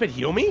Lazarus pit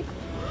heal me?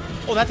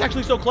 Oh, that's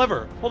actually so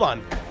clever. Hold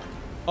on.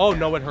 Oh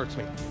no, it hurts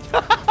me.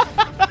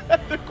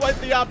 Quite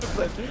the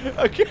opposite.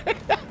 Okay.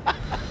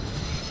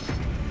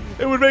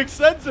 It would make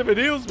sense if it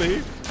heals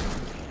me.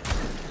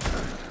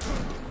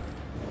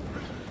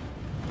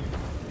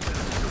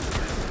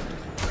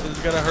 This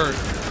is gonna hurt.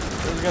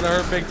 This is gonna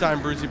hurt big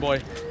time, Brucey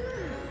boy.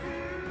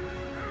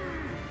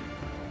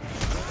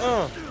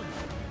 Oh.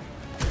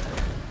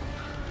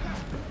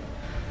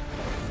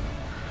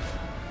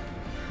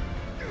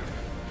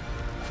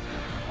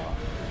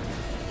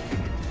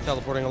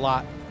 Teleporting a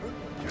lot.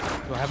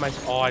 Do I have my...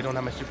 Oh, I don't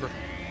have my super.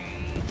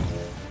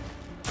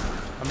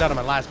 I'm down to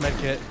my last med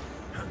kit.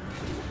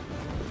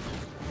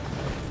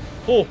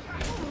 Oh,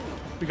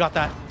 we got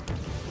that.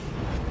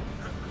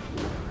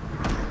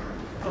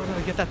 Oh, did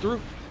I get that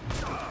through?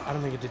 I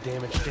don't think it did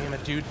damage. Damn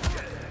it, dude.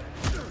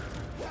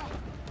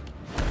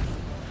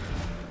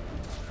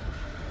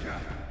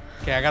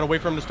 Okay, I gotta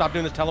wait for him to stop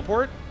doing this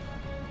teleport.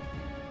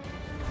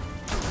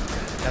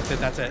 That's it,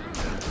 that's it.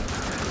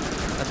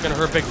 That's gonna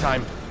hurt big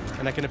time.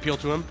 And I can appeal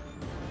to him.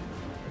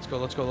 Let's go,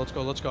 let's go, let's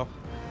go, let's go.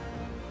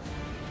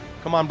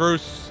 Come on,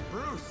 Bruce.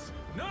 Bruce,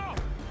 no!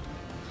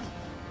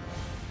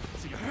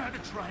 So you had to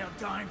try out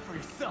dying for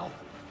yourself.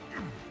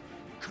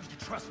 Couldn't you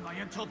trust my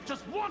intel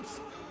just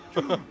once?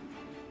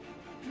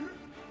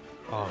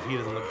 Oh, he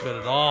doesn't look good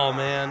at all,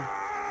 man.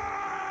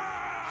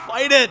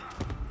 Fight it!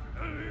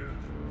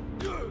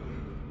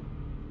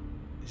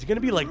 Is he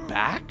gonna be like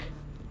back?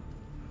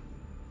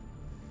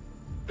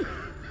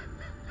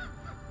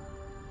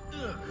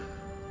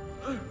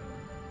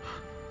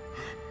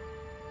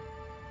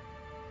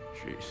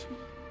 Jeez.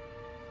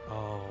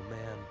 Oh,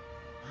 man.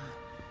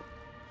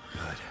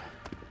 Good.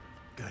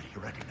 Good,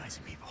 you're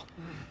recognizing people.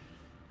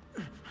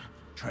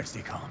 Try to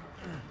stay calm.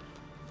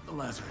 The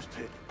Lazarus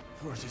pit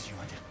forces you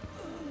into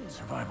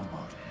survival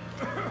mode.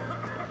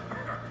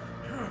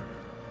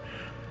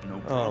 No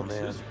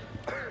promises.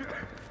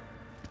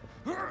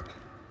 Oh, man.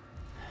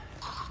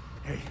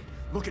 Hey,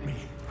 look at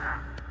me.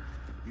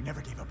 You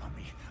never gave up on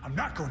me. I'm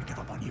not going to give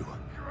up on you.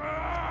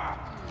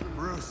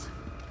 Bruce.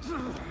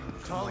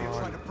 Talia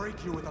tried to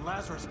break you with the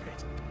Lazarus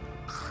pit.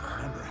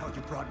 Remember how you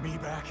brought me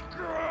back?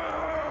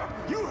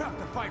 You have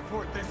to fight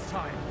for it this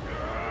time.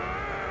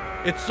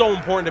 It's so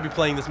important to be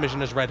playing this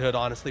mission as Red Hood,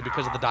 honestly,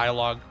 because of the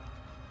dialogue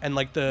and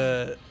like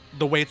the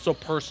way it's so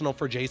personal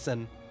for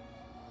Jason.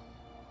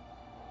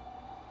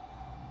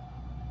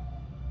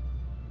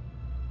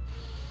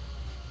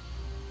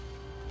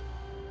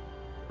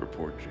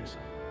 Report, Jason.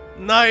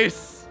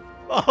 Nice.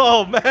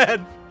 Oh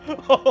man.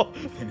 Oh.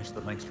 We finished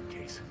the Langstrom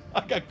case. I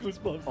got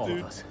goosebumps, All dude.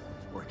 of us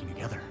working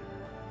together.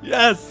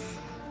 Yes.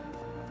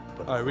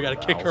 But all right, we gotta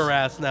kick her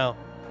ass now.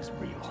 It's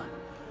real.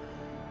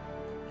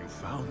 You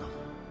found them.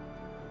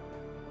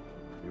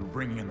 You were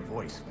bringing in the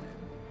voice.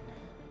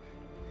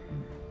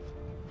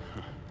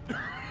 Oh,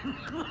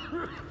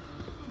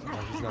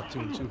 he's not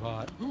doing too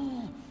hot.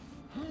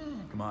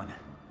 Come on.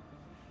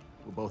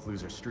 We'll both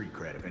lose our street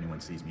cred if anyone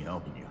sees me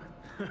helping you.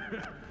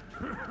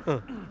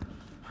 Oh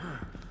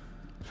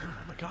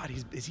my god,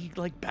 is he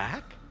like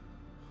back?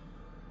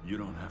 You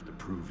don't have to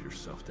prove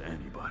yourself to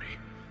anybody.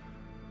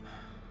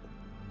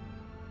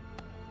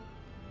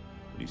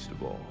 Least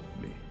of all,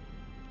 me.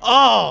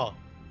 Oh!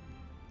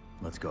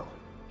 Let's go.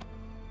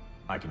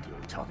 I can deal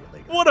with Talia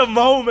later. What a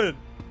moment!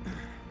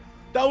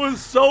 That was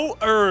so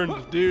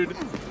earned, dude.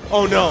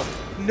 Oh no.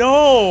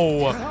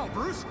 No! What the hell,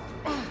 Bruce?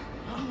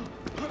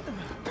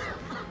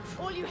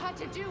 All you had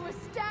to do was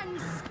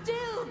stand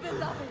still,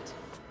 beloved.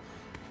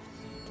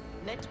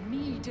 Let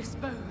me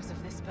dispose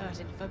of this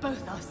burden for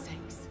both our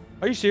sakes.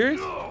 Are you serious?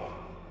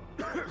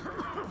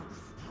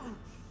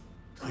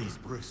 Please,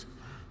 Bruce.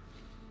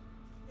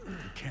 You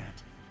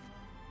can't.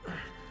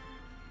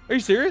 Are you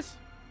serious?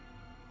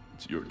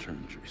 It's your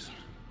turn, Jason.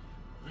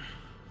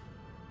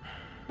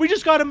 We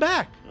just got him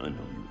back. I know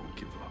you won't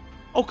give up.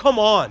 Oh, come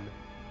on.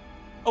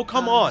 Oh,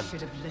 come on. I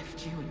should have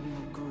left you in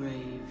your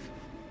grave.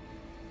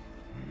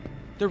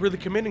 They're really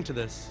committing to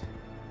this.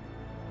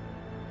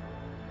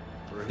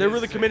 They're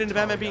really committed to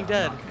Batman being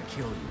dead. I'm not gonna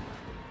kill you,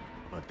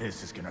 but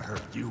this is gonna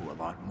hurt you a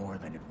lot more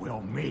than it will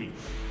me.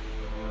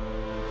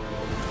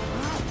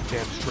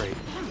 Damn straight.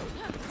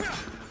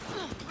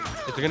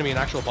 Is there gonna be an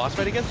actual boss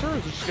fight against her, or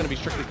is it just gonna be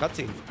strictly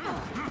cutscene?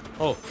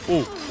 Oh,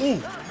 ooh,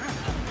 ooh.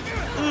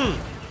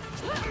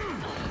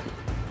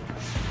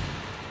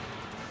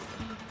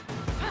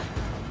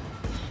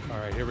 All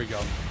right, here we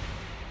go.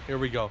 Here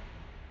we go.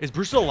 Is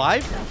Bruce still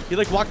alive? He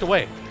like walked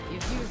away.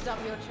 You've used up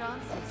your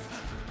chances.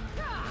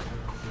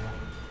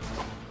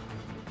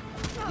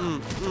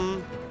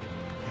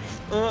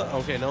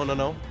 Okay,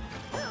 no.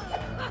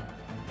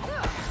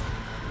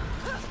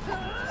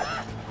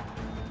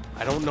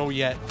 I don't know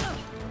yet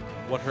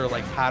what her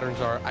like patterns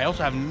are. I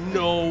also have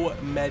no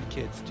med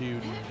kits,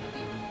 dude.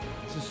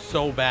 This is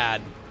so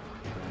bad.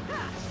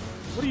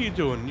 What are you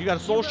doing? You got a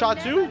soul shot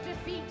too?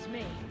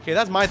 Okay,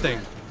 that's my thing.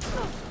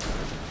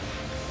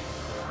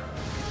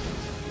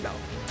 No.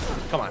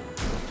 Come on.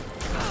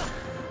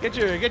 Get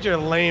your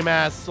lame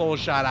ass soul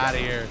shot out of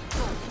here.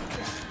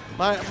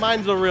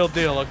 Mine's the real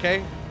deal,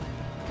 okay?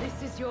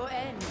 This is your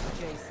end,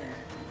 Jason.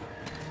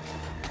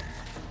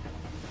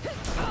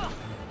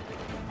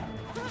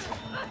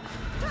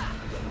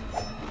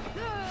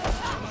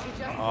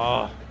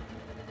 Oh.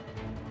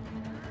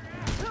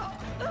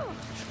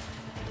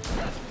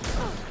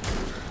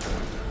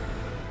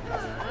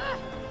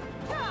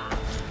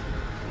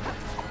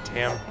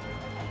 Damn.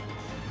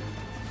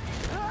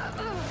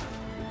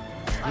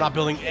 I'm not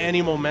building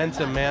any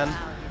momentum, man.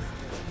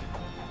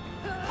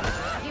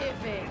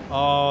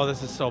 Oh,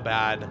 this is so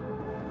bad.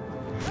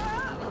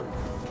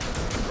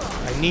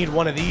 I need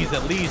one of these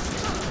at least.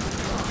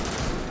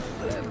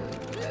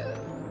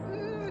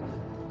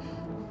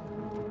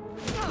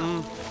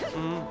 You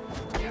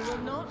will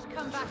not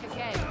come back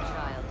again,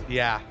 child.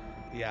 Yeah.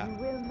 You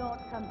will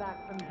not come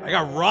back from I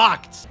got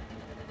rocked.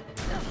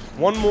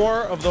 One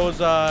more of those,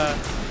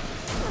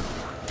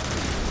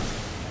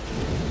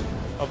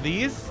 of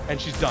these, and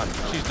she's done.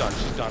 She's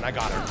done. I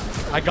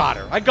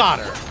got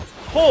her.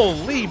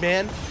 Holy,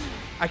 man.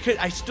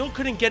 I still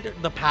couldn't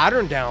get the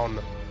pattern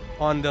down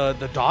on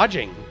the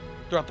dodging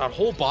throughout that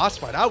whole boss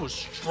fight. I was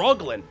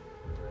struggling.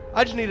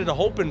 I just needed to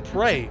hope and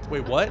pray.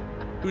 Wait, what?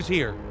 Who's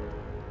here?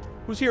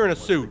 Who's here in a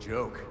suit?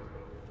 Joke.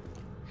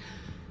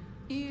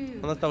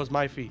 Unless that was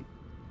my feet.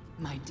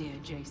 My dear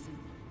Jason.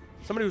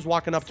 Somebody was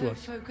walking up to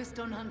us. So focused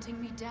on hunting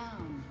me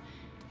down,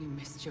 you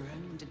missed your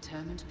own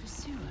determined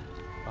pursuer.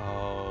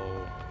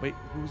 Oh, wait,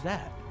 who's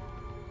that?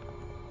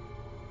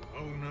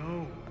 Oh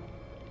no.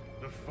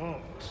 The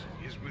fault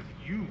is with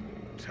you,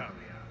 Talia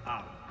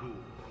Al Ghul.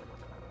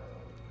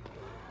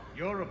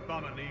 Your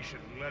abomination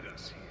led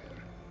us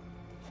here,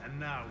 and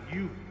now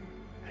you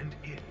and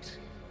it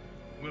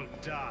will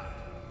die.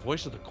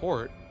 Voice of the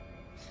court?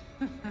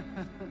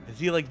 Is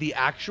he like the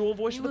actual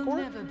voice of the court?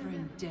 You will never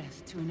bring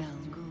death to an Al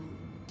Ghul.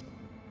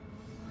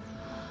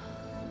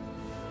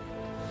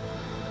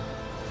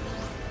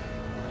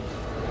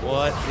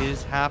 What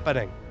is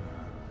happening?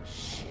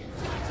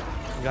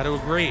 You got to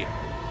agree.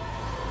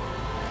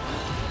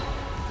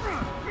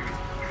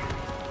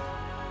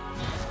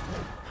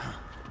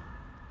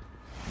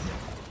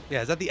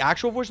 Yeah, is that the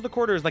actual voice of the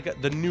court, or is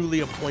like the newly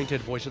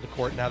appointed voice of the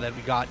court now that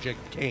we got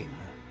Jacob Kane?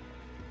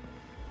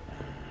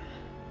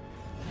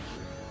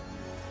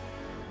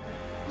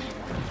 Oh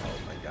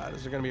my god,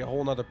 is there gonna be a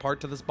whole nother part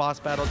to this boss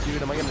battle,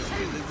 dude? Am I gonna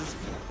this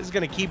is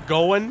gonna keep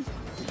going?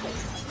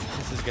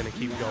 This is gonna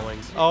keep going.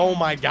 Oh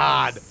my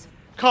god.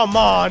 Come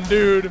on,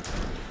 dude.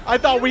 I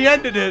thought we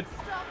ended it.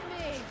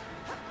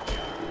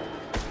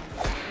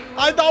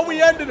 I thought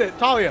we ended it.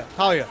 Talia.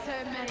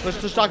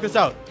 Let's just talk this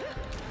out.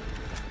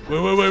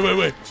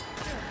 Wait.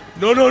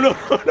 No. No,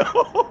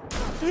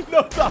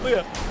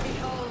 Talia.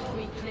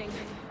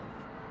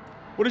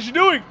 What is she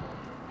doing?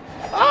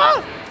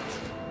 Ah!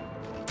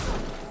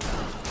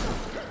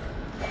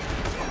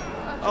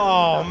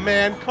 Oh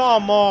man,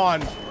 come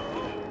on.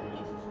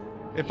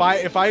 If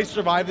I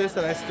survive this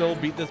and I still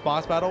beat this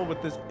boss battle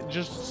with this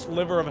just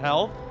sliver of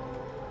health,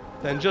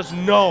 then just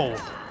know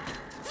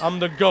I'm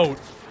the GOAT.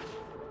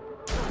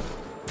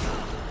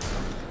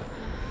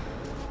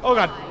 Oh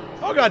god.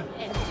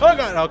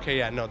 Okay,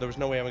 yeah, no, there was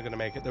no way I was gonna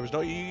make it. There was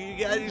no. You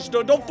guys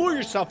don't fool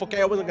yourself, okay?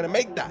 I wasn't gonna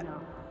make that.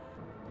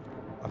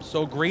 I'm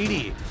so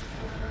greedy.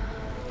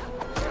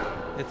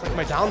 It's like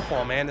my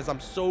downfall, man. Is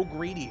I'm so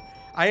greedy.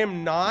 I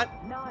am not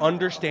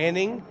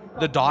understanding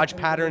the dodge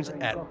patterns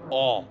at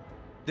all.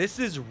 This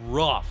is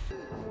rough.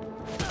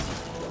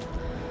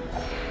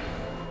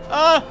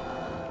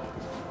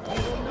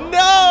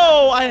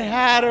 No! I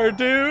had her,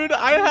 dude.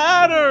 I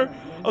had her.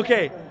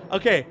 Okay.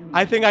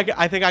 I think I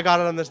got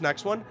it on this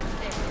next one.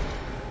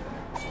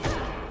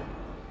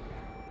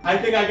 I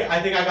think I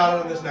got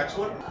it on this next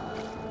one.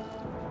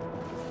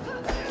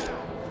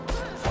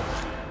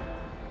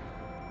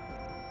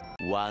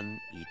 One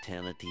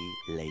eternity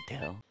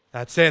later.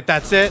 That's it.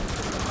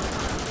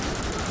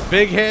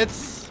 Big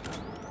hits.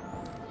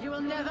 You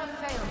will never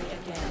fail me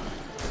again.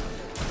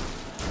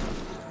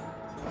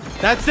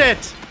 That's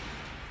it.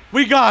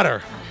 We got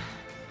her.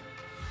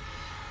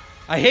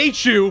 I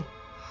hate you.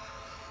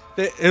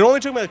 It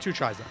only took me like 2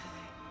 tries though.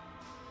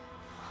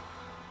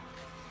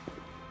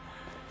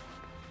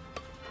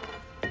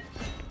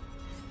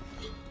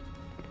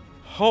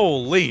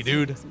 Holy,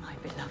 dude. My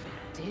beloved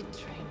did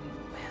train you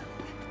well.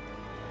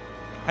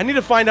 I need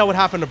to find out what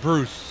happened to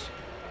Bruce.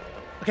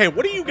 Okay,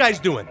 what are you guys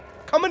doing?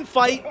 Come and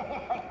fight,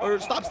 or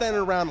stop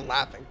standing around and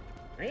laughing.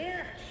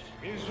 It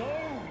is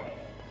over.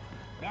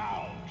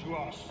 Now to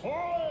our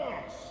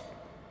spoils.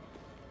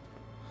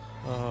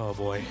 Oh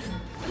boy.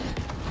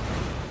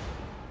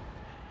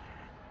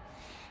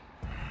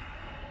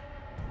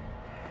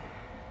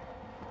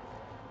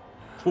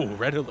 Ooh,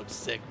 Red Hood looks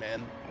sick,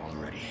 man.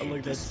 Already I like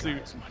hate that this guy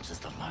suit. as much as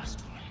the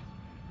last one.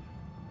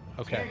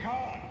 Okay. Take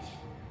heart.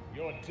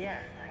 Your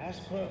death has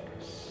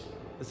purpose.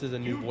 This is a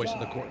new You voice of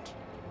the died, court.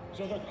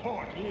 so the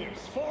court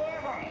lives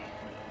forever.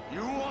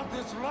 You want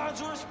this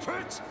Lazarus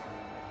pit?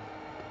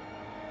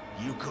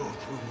 You go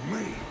through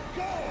me.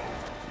 Go!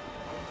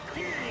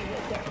 Deal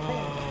with that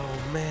Oh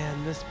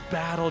man, this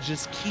battle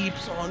just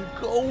keeps on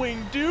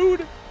going,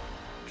 dude.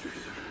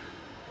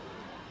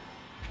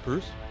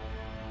 Bruce?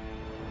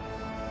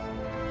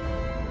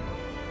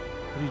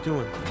 What are you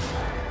doing?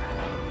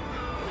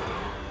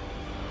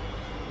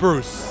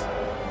 Bruce.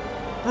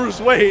 Bruce,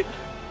 wait.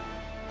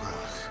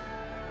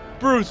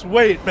 Bruce,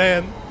 wait,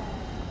 man.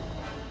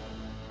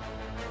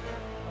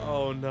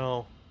 Oh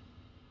no.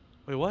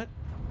 Wait, what?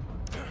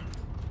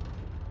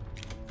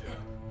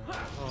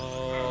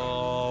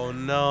 Oh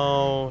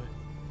no.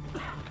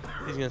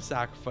 He's gonna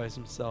sacrifice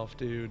himself,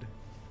 dude.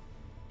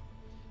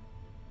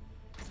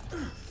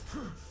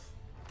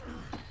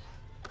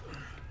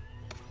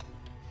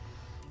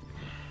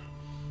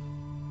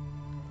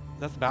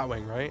 That's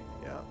Batwing, right?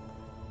 Yeah.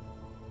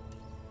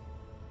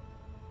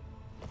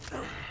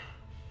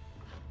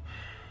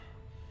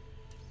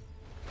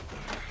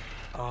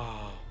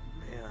 Oh,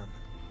 man.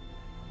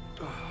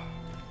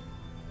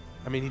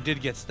 I mean, he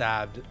did get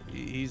stabbed.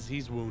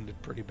 He's wounded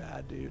pretty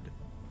bad, dude.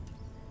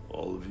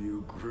 All of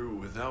you grew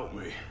without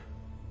me.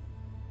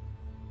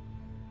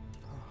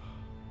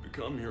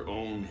 Become your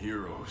own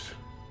heroes.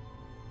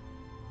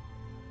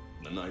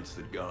 The knights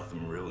that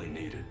Gotham really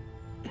needed.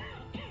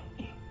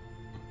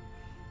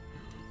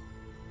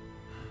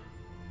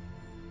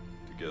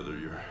 Together,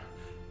 you're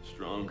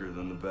stronger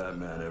than the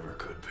Batman ever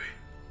could be.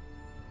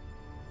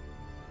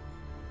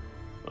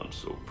 I'm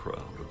so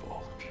proud of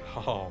all of you.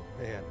 Oh,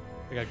 man.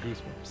 I got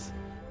goosebumps.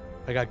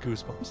 I got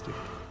goosebumps, dude.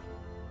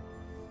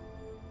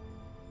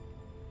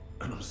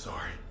 And I'm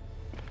sorry.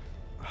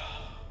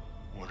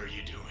 What are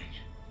you doing?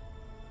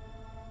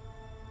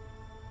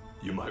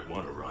 You might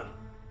want to run.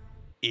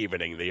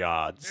 Evening the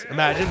odds.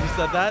 Imagine he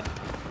said that.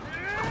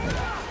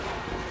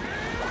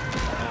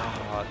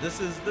 Oh,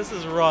 this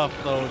is rough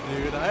though,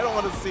 dude. I don't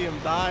want to see him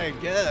die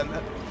again.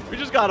 We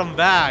just got him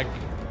back.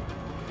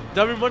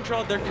 W.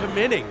 Montreal, they're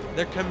committing.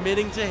 They're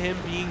committing to him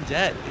being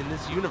dead in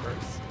this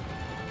universe.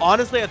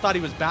 Honestly, I thought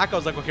he was back. I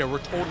was like, okay, we're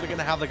totally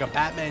gonna have like a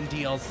Batman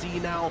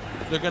DLC now.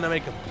 They're gonna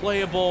make him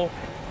playable.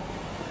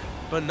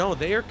 But no,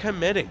 they are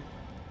committing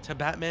to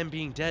Batman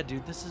being dead,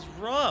 dude. This is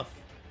rough.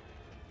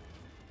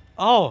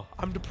 Oh,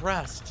 I'm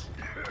depressed.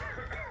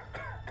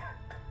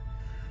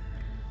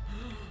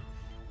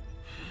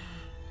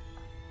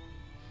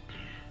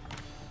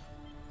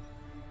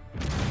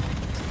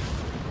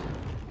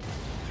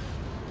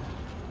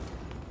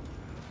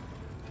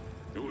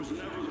 It was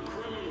never the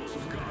criminals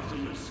of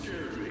Gotham that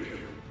scared me.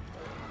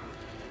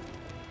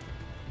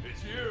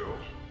 It's you.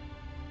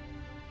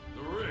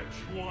 The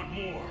rich want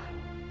more.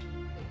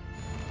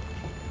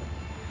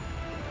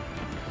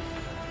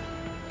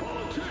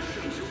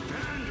 Politicians who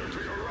pander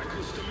to your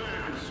reckless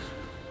demands.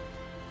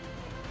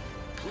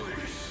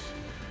 Police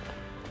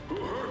who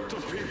hurt the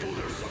people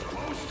they're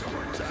supposed to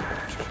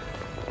protect.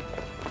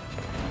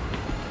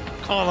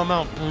 Call him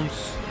out,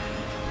 Bruce.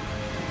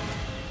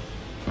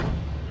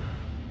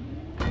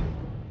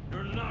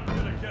 You're not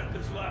gonna get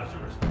this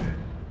Lazarus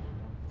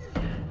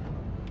pit.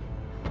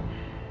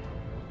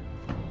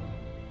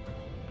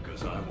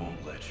 Because I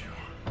won't let you.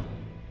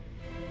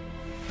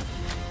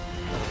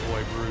 Oh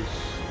boy, Bruce.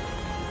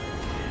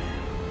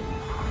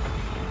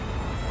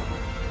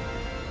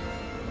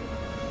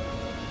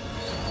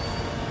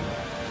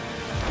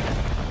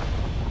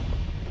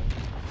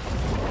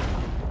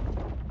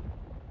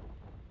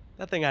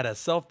 That thing had a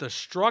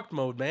self-destruct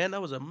mode, man.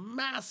 That was a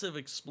massive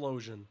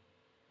explosion.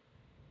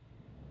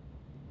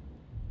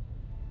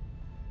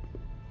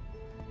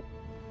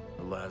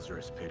 The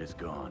Lazarus pit is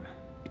gone.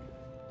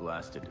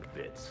 Blasted to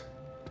bits.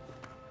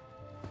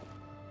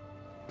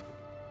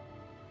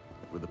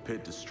 With the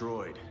pit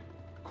destroyed,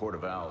 the Court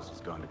of Owls has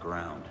gone to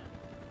ground.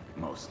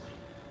 Mostly.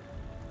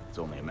 It's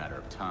only a matter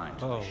of time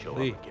till they show up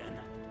again.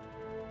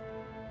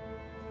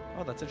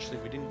 Oh, that's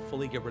interesting. We didn't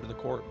fully get rid of the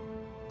court.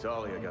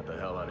 Talia got the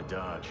hell out of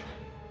Dodge.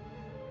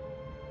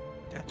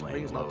 Yeah,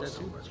 Laying Talia not low dead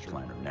so too. let's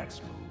plan her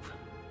next move.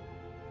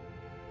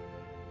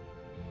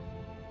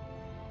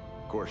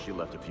 Of course, she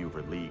left a few of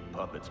her League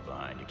puppets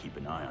behind to keep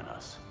an eye on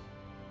us.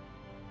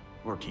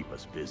 Or keep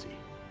us busy.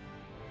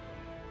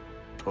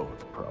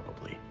 Both,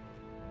 probably.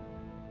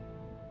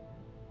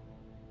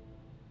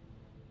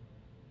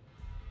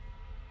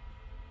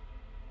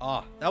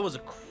 Ah, that was a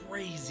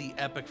crazy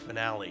epic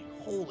finale.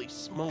 Holy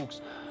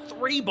smokes.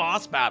 3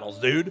 boss battles,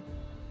 dude.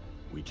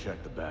 We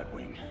checked the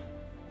Batwing,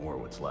 or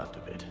what's left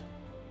of it.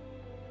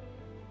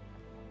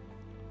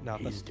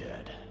 Nothing. He's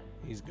dead.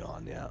 He's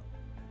gone, yeah.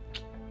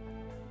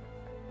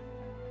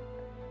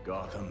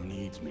 Gotham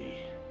needs me.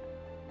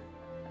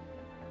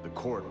 The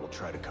court will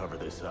try to cover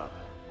this up,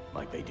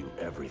 like they do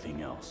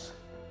everything else.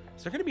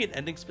 Is there going to be an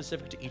ending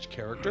specific to each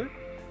character?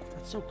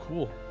 That's so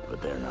cool.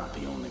 But they're not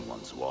the only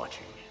ones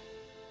watching.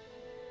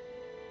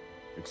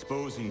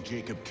 Exposing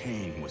Jacob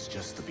Kane was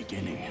just the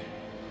beginning.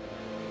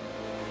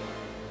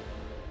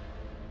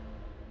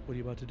 What are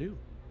you about to do?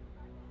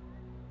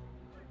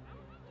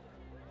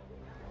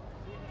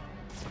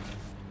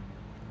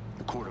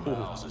 The Court of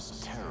Owls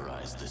has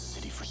terrorized this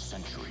city for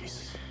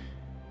centuries.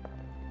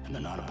 And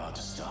they're not about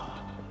to stop.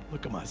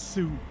 Look at my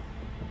suit.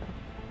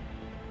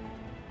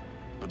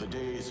 But the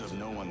days of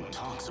no one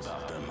talks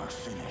about them are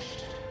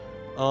finished.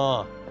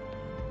 I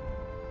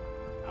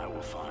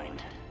will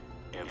find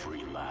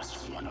every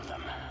last one of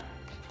them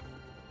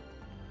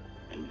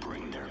and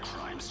bring their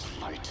crimes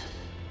to light.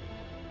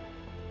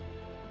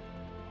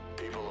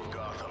 People of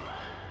Gotham,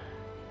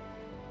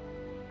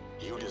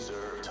 you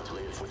deserve to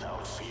live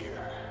without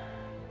fear.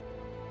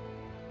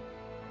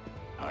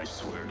 I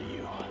swear to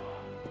you,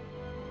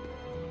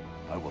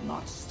 I will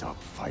not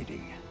stop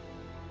fighting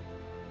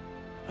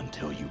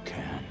until you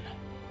can.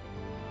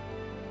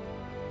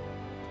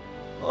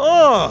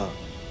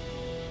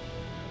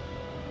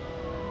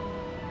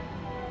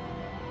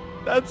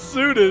 That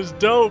suit is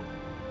dope.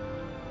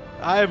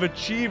 I have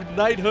achieved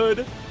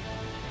knighthood.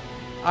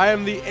 I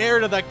am the heir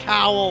to the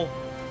cowl.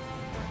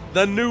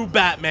 The new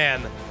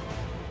Batman.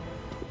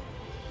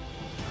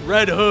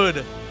 Red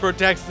Hood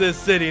protects this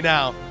city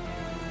now.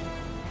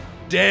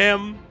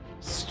 Damn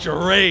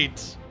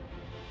straight.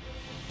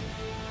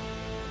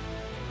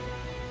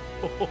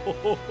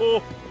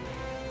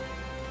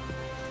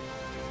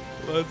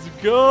 Let's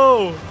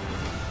go.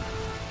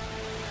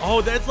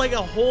 Oh, that's like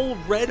a whole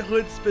Red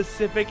Hood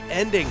specific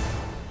ending.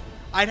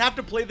 I'd have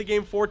to play the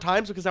game 4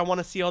 times because I want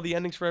to see all the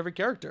endings for every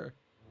character.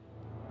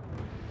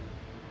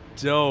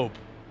 Dope.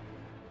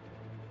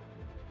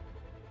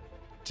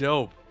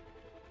 Dope.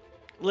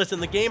 Listen,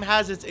 the game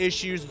has its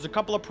issues. There's a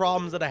couple of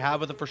problems that I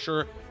have with it for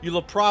sure. You'll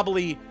have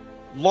probably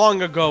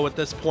long ago at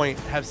this point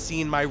have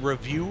seen my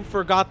review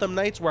for Gotham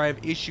Knights where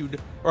I've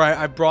issued, or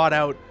I've brought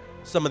out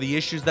some of the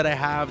issues that I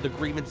have, the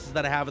grievances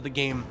that I have with the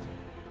game.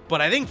 But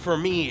I think for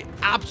me,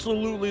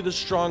 absolutely the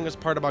strongest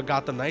part about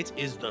Gotham Knights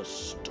is the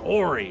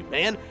story,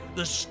 man.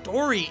 The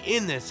story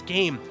in this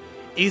game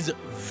is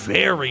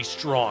very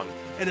strong.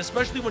 And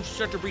especially once you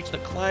start to reach the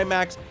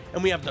climax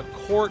and we have the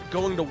court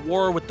going to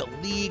war with the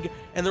League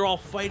and they're all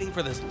fighting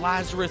for this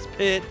Lazarus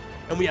pit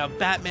and we have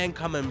Batman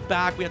coming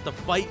back. We have to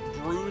fight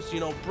Bruce, you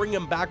know, bring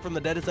him back from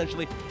the dead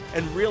essentially,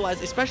 and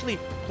realize, especially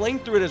playing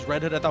through it as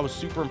Red Hood, I thought was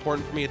super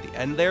important for me at the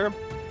end there.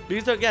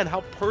 Because again,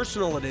 how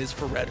personal it is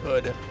for Red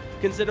Hood,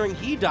 considering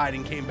he died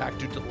and came back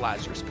due to the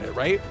Lazarus pit,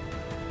 right?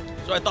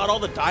 So I thought all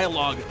the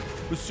dialogue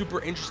was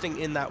super interesting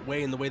in that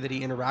way, in the way that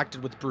he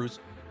interacted with Bruce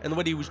and the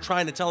way he was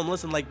trying to tell him,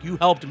 listen, like, you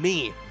helped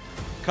me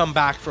come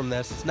back from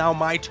this. It's now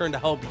my turn to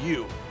help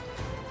you.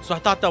 So I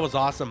thought that was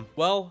awesome.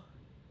 Well,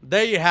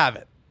 there you have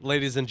it,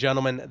 ladies and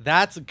gentlemen.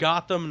 That's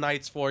Gotham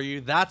Knights for you.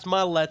 That's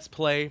my Let's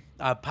Play.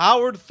 I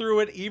powered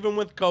through it even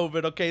with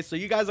COVID, okay? So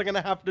you guys are going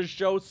to have to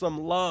show some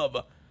love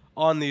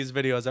on these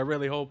videos. I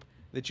really hope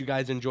that you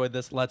guys enjoyed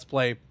this Let's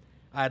Play.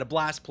 I had a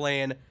blast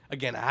playing.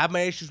 Again, I have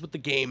my issues with the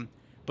game,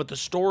 but the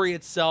story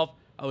itself,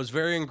 I was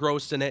very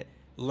engrossed in it.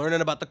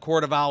 Learning about the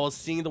Court of Owls,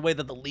 seeing the way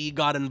that the League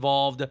got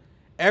involved,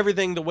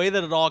 everything, the way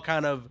that it all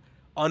kind of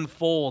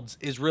unfolds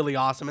is really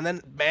awesome. And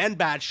then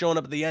Man-Bat showing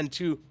up at the end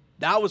too,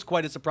 that was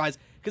quite a surprise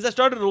because I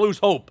started to lose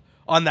hope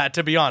on that,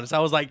 to be honest. I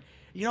was like,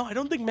 you know, I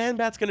don't think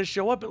Man-Bat's going to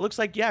show up. It looks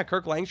like, yeah,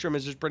 Kirk Langstrom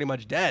is just pretty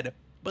much dead.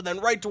 But then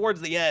right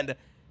towards the end,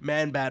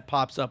 Man-Bat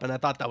pops up, and I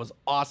thought that was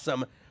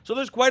awesome. So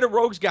there's quite a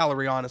rogues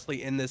gallery,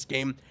 honestly, in this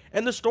game.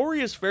 And the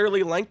story is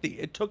fairly lengthy.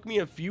 It took me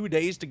a few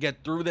days to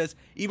get through this,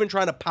 even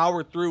trying to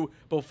power through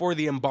before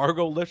the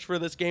embargo lifts for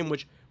this game,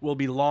 which will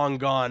be long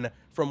gone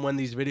from when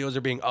these videos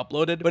are being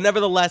uploaded. But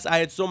nevertheless, I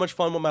had so much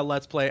fun with my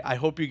Let's Play. I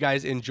hope you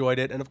guys enjoyed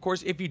it. And of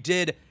course, if you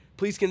did,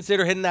 please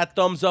consider hitting that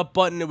thumbs up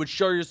button. It would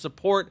show your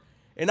support,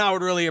 and I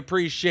would really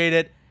appreciate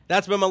it.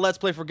 That's been my Let's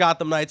Play for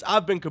Gotham Knights.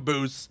 I've been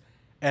Caboose,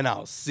 and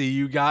I'll see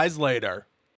you guys later.